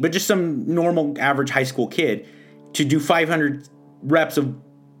out geek, but just some normal average high school kid, to do 500 reps of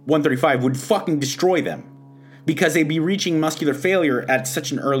 135 would fucking destroy them. Because they'd be reaching muscular failure at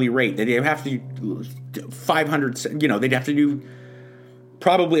such an early rate that they'd have to do 500, they'd have to do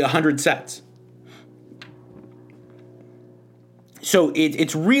probably 100 sets. So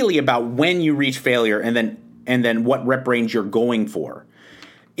it's really about when you reach failure and then what rep range you're going for.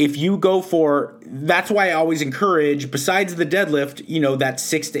 If you go for, that's why I always encourage, besides the deadlift, that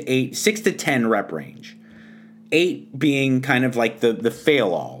 6 to 10 rep range. 8 being kind of like the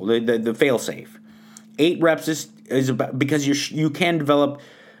fail all, the fail safe. 8 reps is about, because you can develop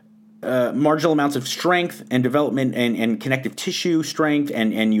marginal amounts of strength and development and connective tissue strength,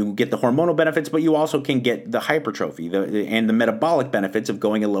 and you get the hormonal benefits, but you also can get the hypertrophy and the metabolic benefits of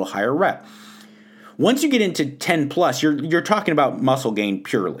going a little higher rep. Once you get into 10 plus, you're talking about muscle gain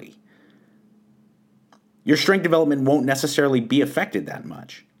purely. Your strength development won't necessarily be affected that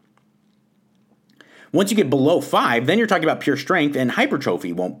much. Once you get below 5, then you're talking about pure strength, and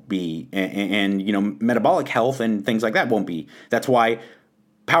hypertrophy won't be, and metabolic health and things like that won't be. That's why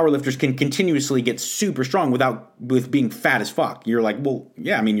powerlifters can continuously get super strong with being fat as fuck. You're like, well,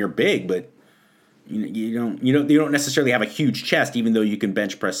 yeah, I mean, you're big, but you don't necessarily have a huge chest, even though you can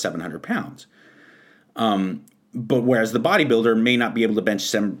bench press 700 pounds. But whereas the bodybuilder may not be able to bench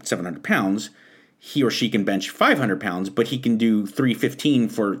 700 pounds, he or she can bench 500 pounds, but he can do 315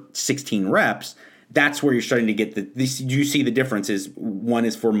 for 16 reps. That's where you're starting to get you see the differences. One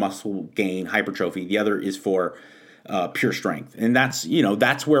is for muscle gain, hypertrophy. The other is for pure strength. And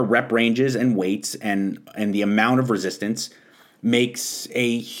that's where rep ranges and weights and the amount of resistance makes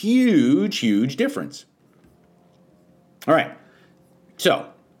a huge, huge difference. All right.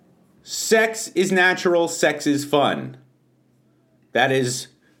 So, sex is natural, sex is fun. That is,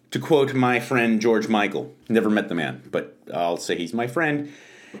 to quote my friend George Michael. Never met the man, but I'll say he's my friend.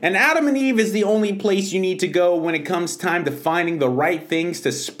 And Adam and Eve is the only place you need to go when it comes time to finding the right things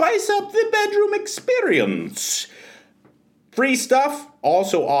to spice up the bedroom experience. Free stuff,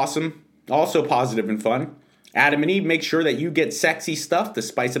 also awesome, also positive and fun. Adam and Eve make sure that you get sexy stuff to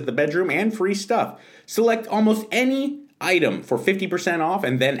spice up the bedroom and free stuff. Select almost any item for 50% off,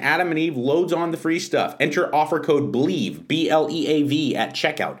 and then Adam and Eve loads on the free stuff. Enter offer code BLEAV, BLEAV, at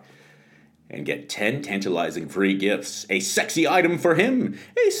checkout. And get 10 tantalizing free gifts. A sexy item for him,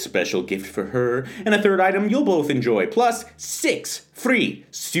 a special gift for her, and a third item you'll both enjoy. Plus 6 free,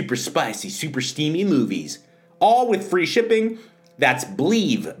 super spicy, super steamy movies. All with free shipping. That's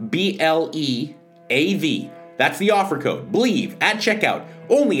Bleav, BLEAV. That's the offer code, Bleav, at checkout,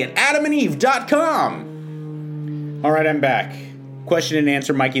 only at adamandeve.com. All right, I'm back. Question and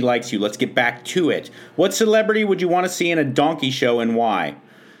answer, Mikey Likes You. Let's get back to it. What celebrity would you want to see in a donkey show and why?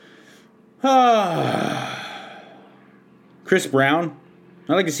 Chris Brown.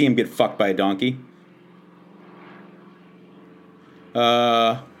 I'd like to see him get fucked by a donkey.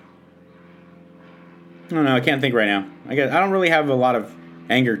 I don't know. I can't think right now. I don't really have a lot of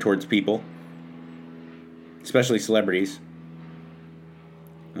anger towards people, especially celebrities.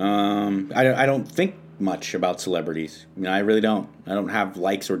 I don't think much about celebrities. I really don't. I don't have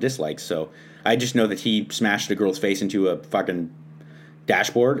likes or dislikes. So I just know that he smashed a girl's face into a fucking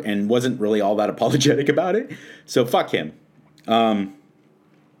dashboard and wasn't really all that apologetic about it. So fuck him.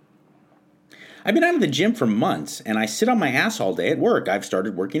 I've been out of the gym for months, and I sit on my ass all day at work. I've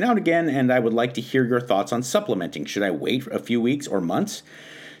started working out again, and I would like to hear your thoughts on supplementing. Should I wait a few weeks or months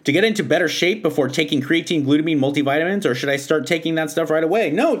to get into better shape before taking creatine, glutamine, multivitamins, or should I start taking that stuff right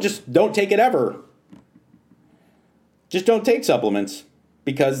away? No, just don't take it ever. Just don't take supplements,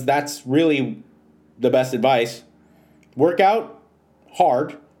 because that's really the best advice. Work out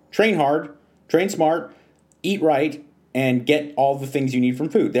hard, train smart, eat right, and get all the things you need from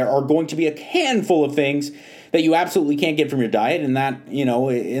food. There are going to be a handful of things that you absolutely can't get from your diet, and that,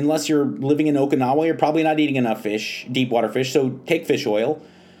 unless you're living in Okinawa, you're probably not eating enough fish, deep water fish, so take fish oil.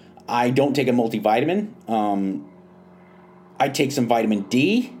 I don't take a multivitamin. I take some vitamin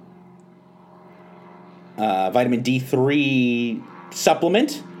D, vitamin D3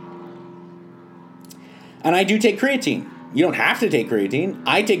 supplement, and I do take creatine. You don't have to take creatine.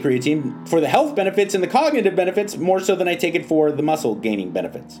 I take creatine for the health benefits and the cognitive benefits more so than I take it for the muscle gaining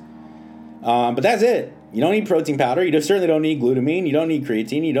benefits. But that's it. You don't need protein powder. You certainly don't need glutamine. You don't need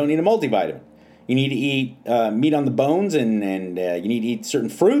creatine. You don't need a multivitamin. You need to eat meat on the bones, and you need to eat certain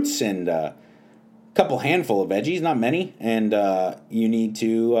fruits and a couple handful of veggies, not many. And you need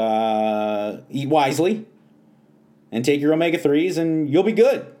to eat wisely and take your omega-3s, and you'll be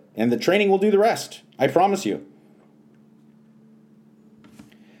good. And the training will do the rest. I promise you.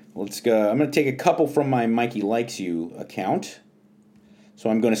 Let's go. I'm going to take a couple from my Mikey Likes You account. So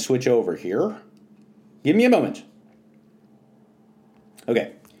I'm going to switch over here. Give me a moment.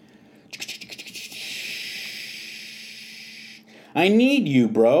 Okay. I need you,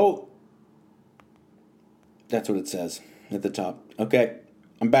 bro. That's what it says at the top. Okay.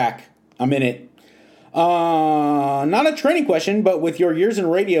 I'm back. I'm in it. Not a training question, but with your years in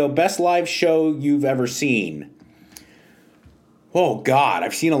radio, best live show you've ever seen. Oh, God,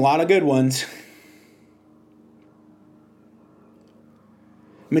 I've seen a lot of good ones.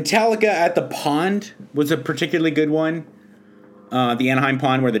 Metallica at the Pond was a particularly good one. The Anaheim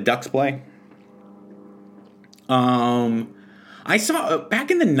Pond where the Ducks play. I saw, back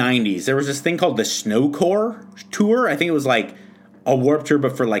in the 90s, there was this thing called the Snowcore Tour. I think it was like a Warped Tour,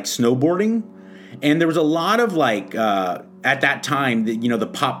 but for like snowboarding. And there was a lot of like, at that time, the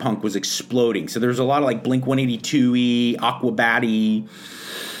pop punk was exploding. So there was a lot of like Blink-182-y, Aquabats-y,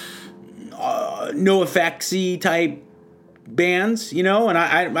 NoFX-y type bands, and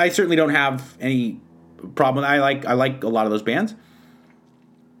I certainly don't have any problem. I like a lot of those bands.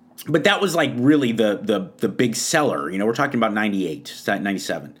 But that was like really the big seller. We're talking about 98,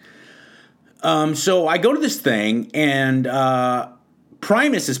 97. So I go to this thing, and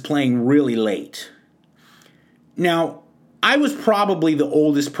Primus is playing really late. Now, I was probably the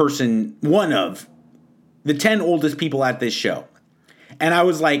oldest person, one of the 10 oldest people at this show. And I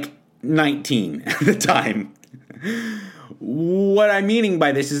was like 19 at the time. What I'm meaning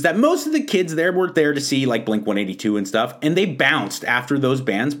by this is that most of the kids there were there to see like Blink-182 and stuff, and they bounced after those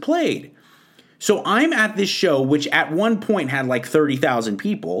bands played. So I'm at this show, which at one point had like 30,000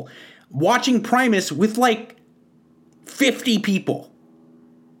 people, watching Primus with like 50 people.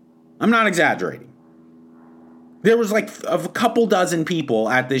 I'm not exaggerating. There was like a couple dozen people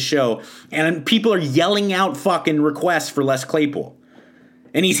at this show, and people are yelling out fucking requests for Les Claypool.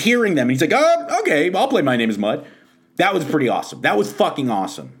 And he's hearing them, and he's like, oh, okay, I'll play My Name is Mud. That was pretty awesome. That was fucking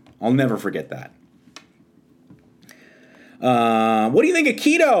awesome. I'll never forget that. What do you think of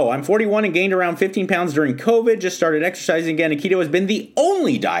keto? I'm 41 and gained around 15 pounds during COVID. Just started exercising again, and keto has been the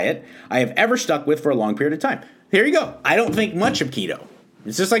only diet I have ever stuck with for a long period of time. Here you go. I don't think much of keto.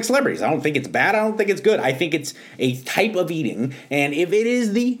 It's just like celebrities. I don't think it's bad. I don't think it's good. I think it's a type of eating. And if it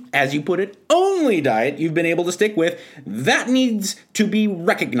is the, as you put it, only diet you've been able to stick with, that needs to be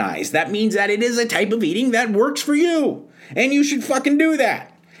recognized. That means that it is a type of eating that works for you. And you should fucking do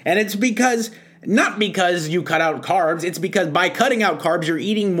that. And it's because Not because you cut out carbs, it's because by cutting out carbs, you're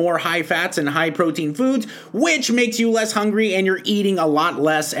eating more high fats and high protein foods, which makes you less hungry and you're eating a lot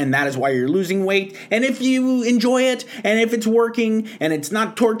less, and that is why you're losing weight. And if you enjoy it, and if it's working, and it's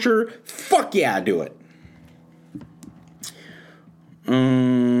not torture, fuck yeah, do it.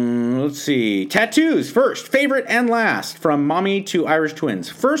 Let's see. Tattoos first. Favorite and last. From mommy to Irish twins.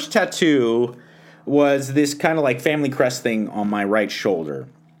 First tattoo was this kind of like family crest thing on my right shoulder.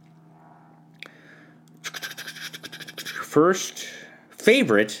 First,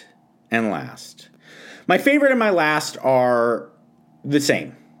 favorite, and last. My favorite and my last are the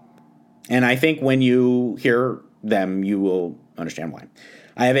same. And I think when you hear them, you will understand why.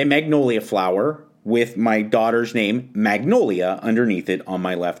 I have a magnolia flower with my daughter's name, Magnolia, underneath it on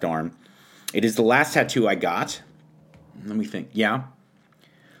my left arm. It is the last tattoo I got. Let me think. Yeah.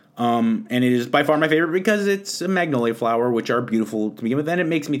 And it is by far my favorite because it's a magnolia flower, which are beautiful to begin with, and it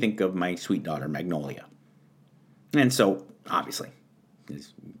makes me think of my sweet daughter, Magnolia. And so, obviously,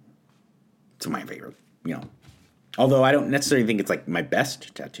 it's my favorite, Although I don't necessarily think it's like my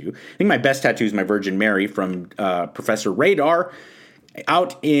best tattoo. I think my best tattoo is my Virgin Mary from Professor Radar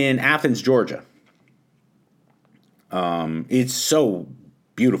out in Athens, Georgia. It's so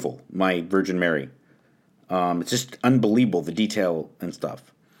beautiful, my Virgin Mary. It's just unbelievable, the detail and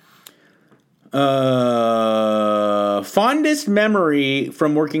stuff. Fondest memory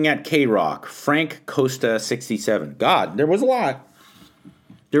from working at K-Rock, Frank Costa 67. God, there was a lot.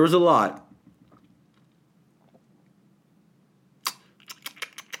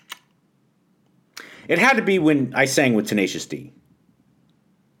 It had to be when I sang with Tenacious D.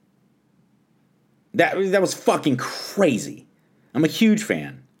 That was fucking crazy. I'm a huge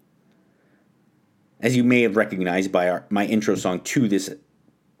fan. As you may have recognized by my intro song to this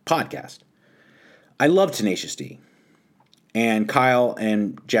podcast. I love Tenacious D. And Kyle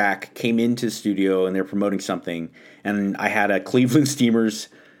and Jack came into the studio and they're promoting something. And I had a Cleveland Steamers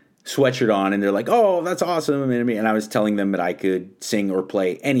sweatshirt on. And they're like, oh, that's awesome. And I was telling them that I could sing or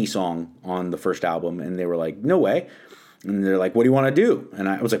play any song on the first album. And they were like, no way. And they're like, what do you want to do? And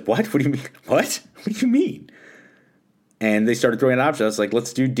I was like, what? What do you mean? What? What do you mean? And they started throwing out options. I was like,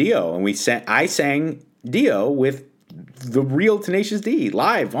 let's do Dio. And I sang Dio with the real Tenacious D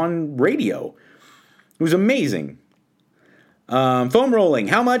live on radio. It was amazing. Foam rolling.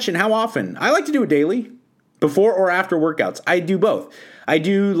 How much and how often? I like to do it daily, before or after workouts. I do both. I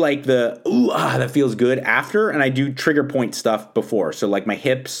do like the, that feels good after, and I do trigger point stuff before. So like my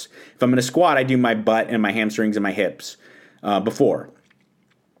hips, if I'm going to squat, I do my butt and my hamstrings and my hips before.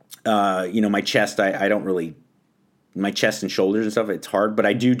 My chest, I don't really, my chest and shoulders and stuff, it's hard, but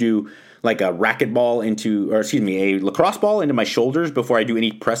I do like a a lacrosse ball into my shoulders before I do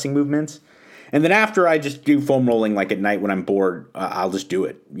any pressing movements. And then after I just do foam rolling, like at night when I'm bored, I'll just do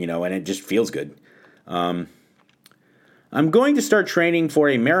it, and it just feels good. I'm going to start training for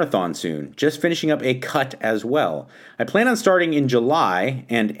a marathon soon, just finishing up a cut as well. I plan on starting in July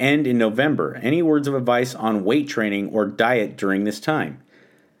and end in November. Any words of advice on weight training or diet during this time?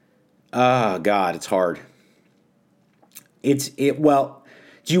 God, it's hard. Well,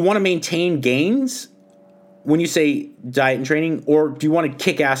 do you want to maintain gains when you say diet and training, or do you want to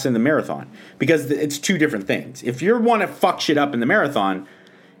kick ass in the marathon? Because it's two different things. If you want to fuck shit up in the marathon,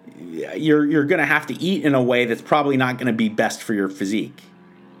 you're going to have to eat in a way that's probably not going to be best for your physique,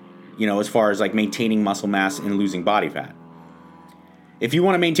 as far as like maintaining muscle mass and losing body fat. If you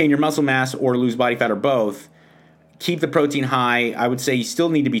want to maintain your muscle mass or lose body fat or both, keep the protein high. I would say you still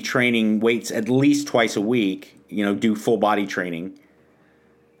need to be training weights at least twice a week, do full body training.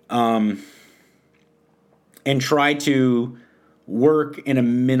 And try to work in a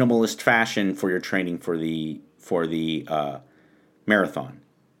minimalist fashion for your training for the marathon.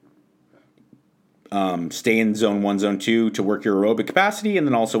 Stay in zone 1, zone 2 to work your aerobic capacity, and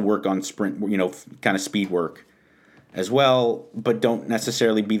then also work on sprint, kind of speed work as well. But don't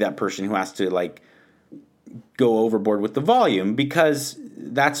necessarily be that person who has to like go overboard with the volume, because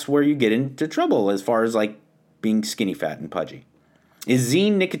that's where you get into trouble as far as like being skinny fat and pudgy. Is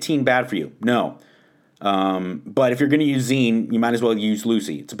Zine nicotine bad for you? No. But if you're going to use Zine, you might as well use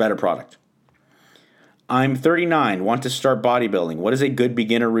Lucy. It's a better product. I'm 39, want to start bodybuilding. What is a good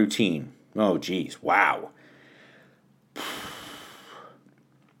beginner routine? Oh, geez. Wow.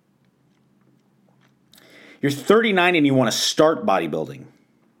 You're 39 and you want to start bodybuilding.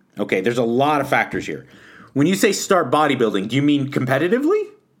 Okay, there's a lot of factors here. When you say start bodybuilding, do you mean competitively?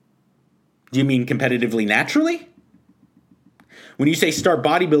 Do you mean competitively naturally? When you say start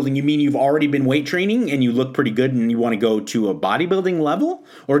bodybuilding, you mean you've already been weight training and you look pretty good and you want to go to a bodybuilding level?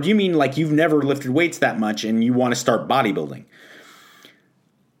 Or do you mean like you've never lifted weights that much and you want to start bodybuilding?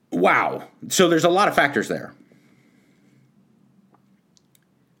 Wow. So there's a lot of factors there.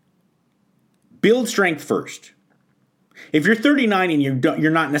 Build strength first. If you're 39 and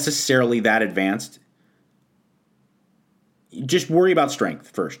you're not necessarily that advanced, just worry about strength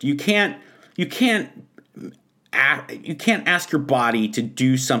first. You can't ask your body to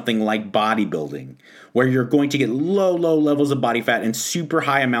do something like bodybuilding, where you're going to get low levels of body fat and super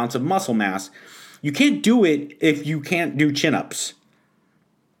high amounts of muscle mass. You can't do it if you can't do chin-ups.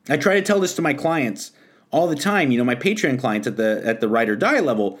 I try to tell this to my clients all the time. My Patreon clients at the Ride or Die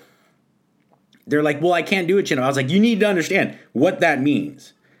level, they're like, well, I can't do a chin-up. I was like, you need to understand what that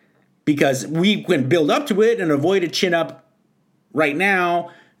means, because we can build up to it and avoid a chin-up right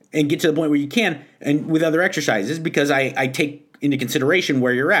now and get to the point where you can, and with other exercises, because I take into consideration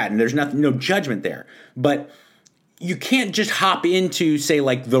where you're at, and there's no judgment there. But you can't just hop into, say,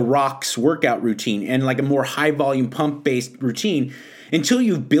 like The Rock's workout routine and like a more high volume pump based routine until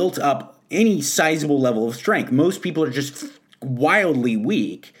you've built up any sizable level of strength. Most people are just wildly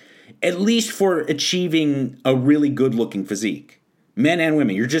weak, at least for achieving a really good looking physique. Men and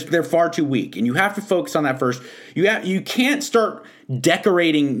women, they're far too weak, and you have to focus on that first. You can't start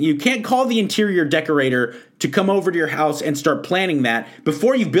decorating. You can't call the interior decorator to come over to your house and start planning that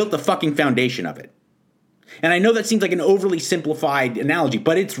before you've built the fucking foundation of it. And I know that seems like an overly simplified analogy,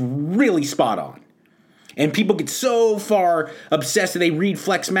 but it's really spot on. And people get so far obsessed that they read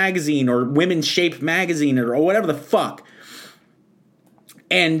Flex magazine or Women's Shape magazine or whatever the fuck,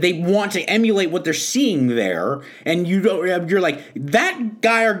 and they want to emulate what they're seeing there, and you're like, that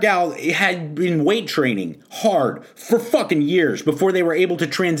guy or gal had been weight training hard for fucking years before they were able to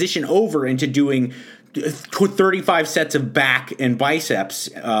transition over into doing 35 sets of back and biceps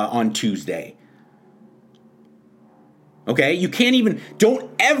on Tuesday. Okay?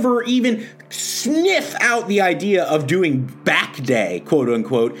 Don't ever even sniff out the idea of doing back day, quote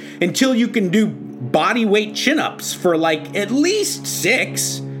unquote, until you can do body weight chin-ups for like at least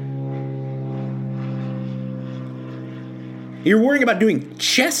 6. You're worrying about doing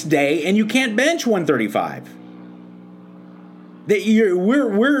chest day and you can't bench 135. You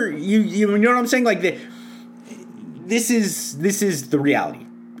know what I'm saying? Like this is the reality.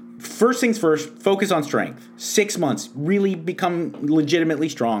 First things first, focus on strength. 6 months, really become legitimately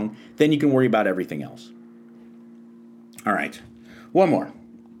strong. Then you can worry about everything else. All right, one more.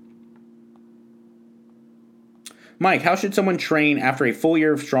 Mike, how should someone train after a full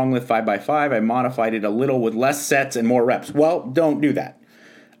year of StrongLift 5x5? I modified it a little with less sets and more reps. Well, don't do that.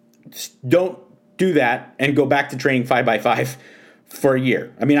 Don't do that and go back to training 5x5 for a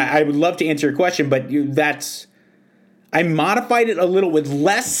year. I mean, I would love to answer your question, but I modified it a little with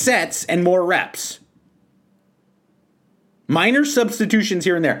less sets and more reps. Minor substitutions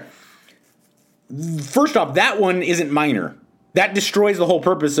here and there. First off, that one isn't minor. That destroys the whole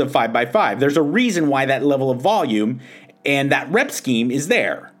purpose of 5x5. There's a reason why that level of volume and that rep scheme is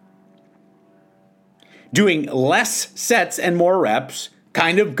there. Doing less sets and more reps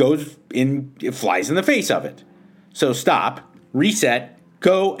kind of it flies in the face of it. So stop, reset,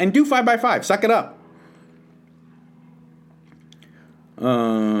 go, and do 5x5. Suck it up.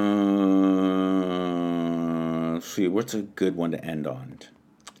 Let's see, what's a good one to end on?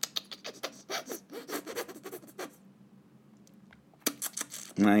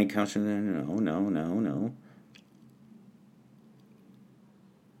 Like, how should no.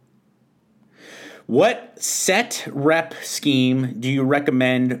 What set rep scheme do you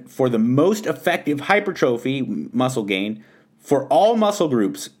recommend for the most effective hypertrophy muscle gain for all muscle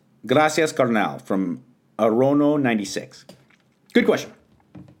groups? Gracias, carnal, from Arono96. Good question.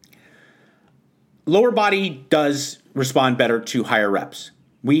 Lower body does respond better to higher reps.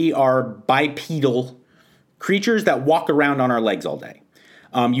 We are bipedal creatures that walk around on our legs all day.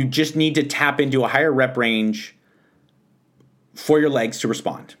 You just need to tap into a higher rep range for your legs to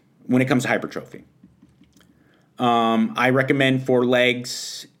respond when it comes to hypertrophy. I recommend for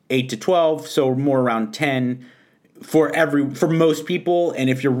legs 8 to 12, so more around 10 for most people. And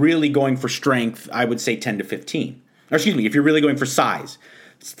if you're really going for strength, I would say 10 to 15. Or excuse me, if you're really going for size,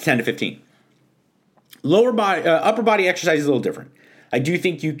 it's 10 to 15. Upper body exercise is a little different. I do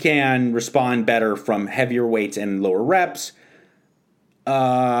think you can respond better from heavier weights and lower reps.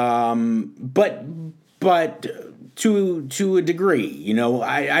 But to a degree,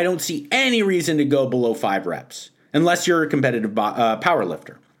 I don't see any reason to go below 5 reps unless you're a competitive power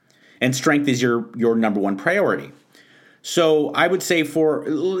lifter and strength is your number one priority. So I would say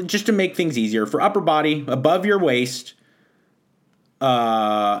just to make things easier, for upper body, above your waist,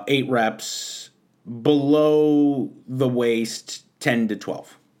 8 reps, below the waist, 10 to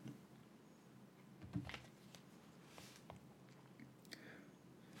 12.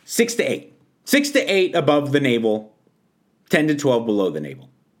 6 to 8. 6 to 8 above the navel, 10 to 12 below the navel.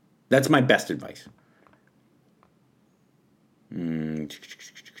 That's my best advice.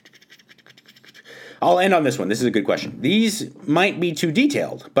 I'll end on this one. This is a good question. These might be too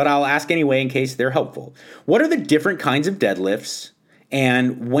detailed, but I'll ask anyway in case they're helpful. What are the different kinds of deadlifts,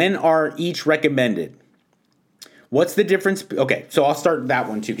 and when are each recommended? What's the difference? Okay, so I'll start that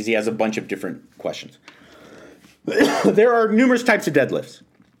one too because he has a bunch of different questions. There are numerous types of deadlifts.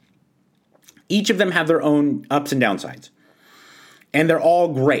 Each of them have their own ups and downsides. And they're all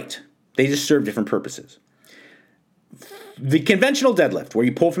great. They just serve different purposes. The conventional deadlift, where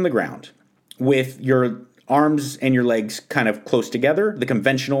you pull from the ground with your arms and your legs kind of close together, the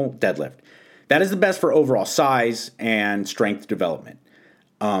conventional deadlift. That is the best for overall size and strength development.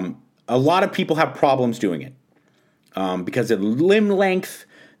 A lot of people have problems doing it because of limb length,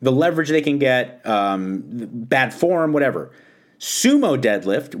 the leverage they can get, bad form, whatever. Sumo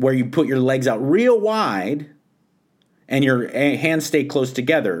deadlift, where you put your legs out real wide and your hands stay close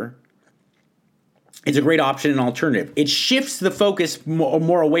together, is a great option and alternative. It shifts the focus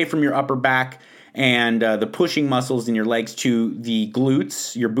more away from your upper back and the pushing muscles in your legs to the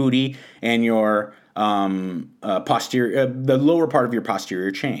glutes, your booty, and your posterior, the lower part of your posterior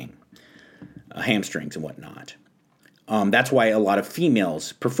chain, hamstrings and whatnot. That's why a lot of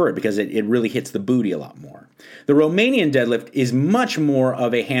females prefer it, because it really hits the booty a lot more. The Romanian deadlift is much more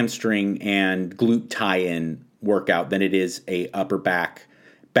of a hamstring and glute tie-in workout than it is a upper back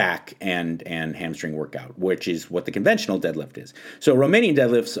and hamstring workout, which is what the conventional deadlift is. So Romanian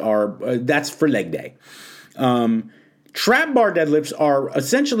deadlifts are, that's for leg day. Trap bar deadlifts are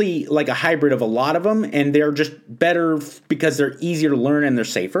essentially like a hybrid of a lot of them, and they're just better because they're easier to learn and they're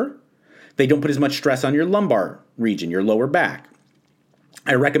safer. They don't put as much stress on your lumbar region, your lower back.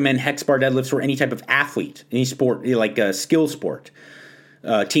 I recommend hex bar deadlifts for any type of athlete, any sport, like a skill sport,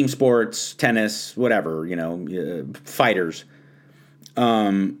 team sports, tennis, whatever, fighters.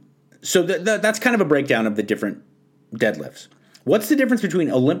 So that's kind of a breakdown of the different deadlifts. What's the difference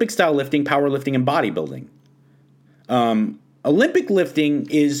between Olympic-style lifting, powerlifting, and bodybuilding? Olympic lifting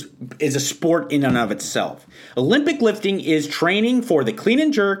is a sport in and of itself. Olympic lifting is training for the clean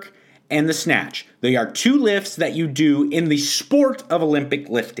and jerk and the snatch. They are two lifts that you do in the sport of Olympic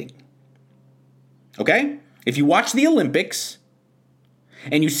lifting. Okay? If you watch the Olympics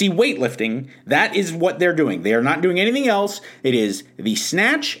and you see weightlifting, that is what they're doing. They are not doing anything else. It is the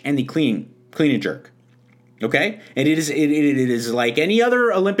snatch and the clean and jerk. Okay? And it is like any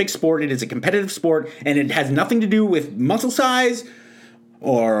other Olympic sport. It is a competitive sport, and it has nothing to do with muscle size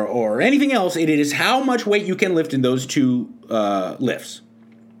or anything else. It is how much weight you can lift in those two lifts.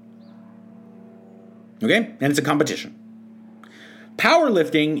 Okay? And it's a competition.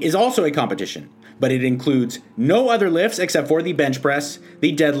 Powerlifting is also a competition, but it includes no other lifts except for the bench press,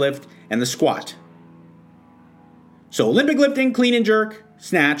 the deadlift, and the squat. So Olympic lifting, clean and jerk,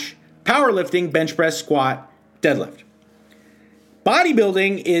 snatch. Powerlifting, bench press, squat, deadlift.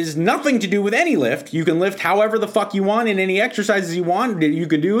 Bodybuilding is nothing to do with any lift. You can lift however the fuck you want in any exercises you want. You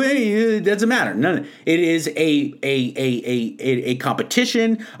can do it. It doesn't matter. None. It is a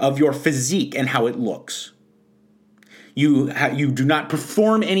competition of your physique and how it looks. You do not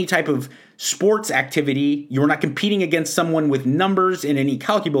perform any type of sports activity. You're not competing against someone with numbers in any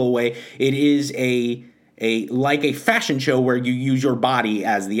calculable way. It is like a fashion show where you use your body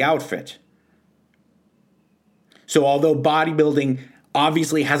as the outfit. So although bodybuilding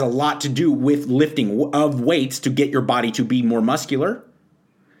obviously has a lot to do with lifting of weights to get your body to be more muscular,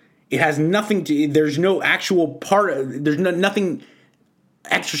 it has nothing to, there's no actual part, nothing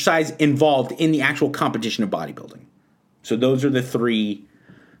exercise involved in the actual competition of bodybuilding. So those are the three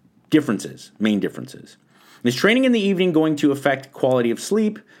differences, main differences. Is training in the evening going to affect quality of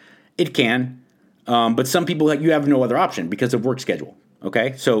sleep? It can, but some people, you have no other option because of work schedule.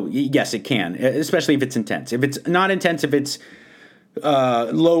 Okay, so yes, it can, especially if it's intense. If it's not intense, if it's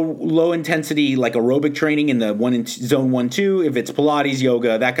low intensity, like aerobic training in the zone 1-2, if it's Pilates,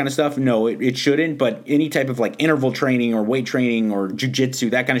 yoga, that kind of stuff, no, it shouldn't. But any type of like interval training or weight training or jujitsu,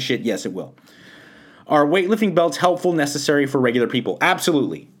 that kind of shit, yes, it will. Are weightlifting belts helpful, necessary for regular people?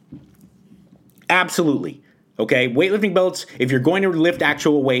 Absolutely. Absolutely. Okay, weightlifting belts, if you're going to lift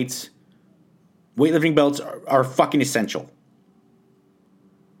actual weights, weightlifting belts are fucking essential.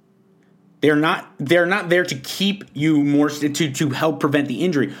 They're not there to keep you more, to help prevent the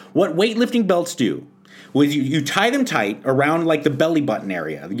injury. What weightlifting belts do was you tie them tight around like the belly button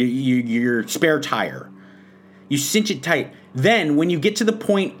area, your spare tire. You cinch it tight. Then when you get to the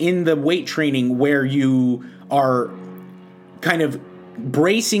point in the weight training where you are kind of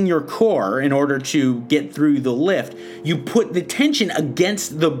bracing your core in order to get through the lift, you put the tension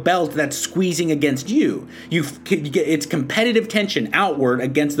against the belt that's squeezing against you. It's competitive tension outward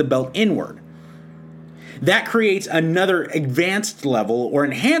against the belt inward. That creates another advanced level or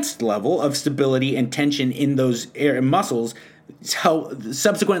enhanced level of stability and tension in those muscles,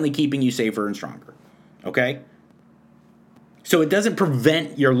 subsequently keeping you safer and stronger. Okay? So it doesn't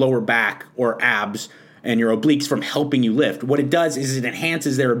prevent your lower back or abs and your obliques from helping you lift. What it does is it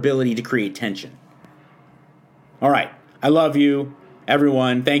enhances their ability to create tension. All right. I love you,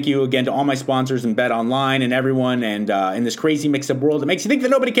 everyone. Thank you again to all my sponsors and Bet Online and everyone. And in this crazy mixed-up world that makes you think that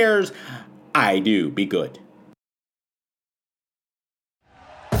nobody cares, I do. Be good.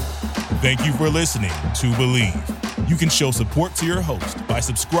 Thank you for listening to Believe. You can show support to your host by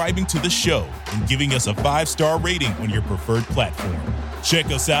subscribing to the show and giving us a 5-star rating on your preferred platform. Check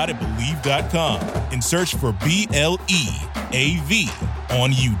us out at Believe.com and search for BLEAV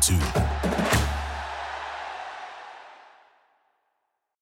on YouTube.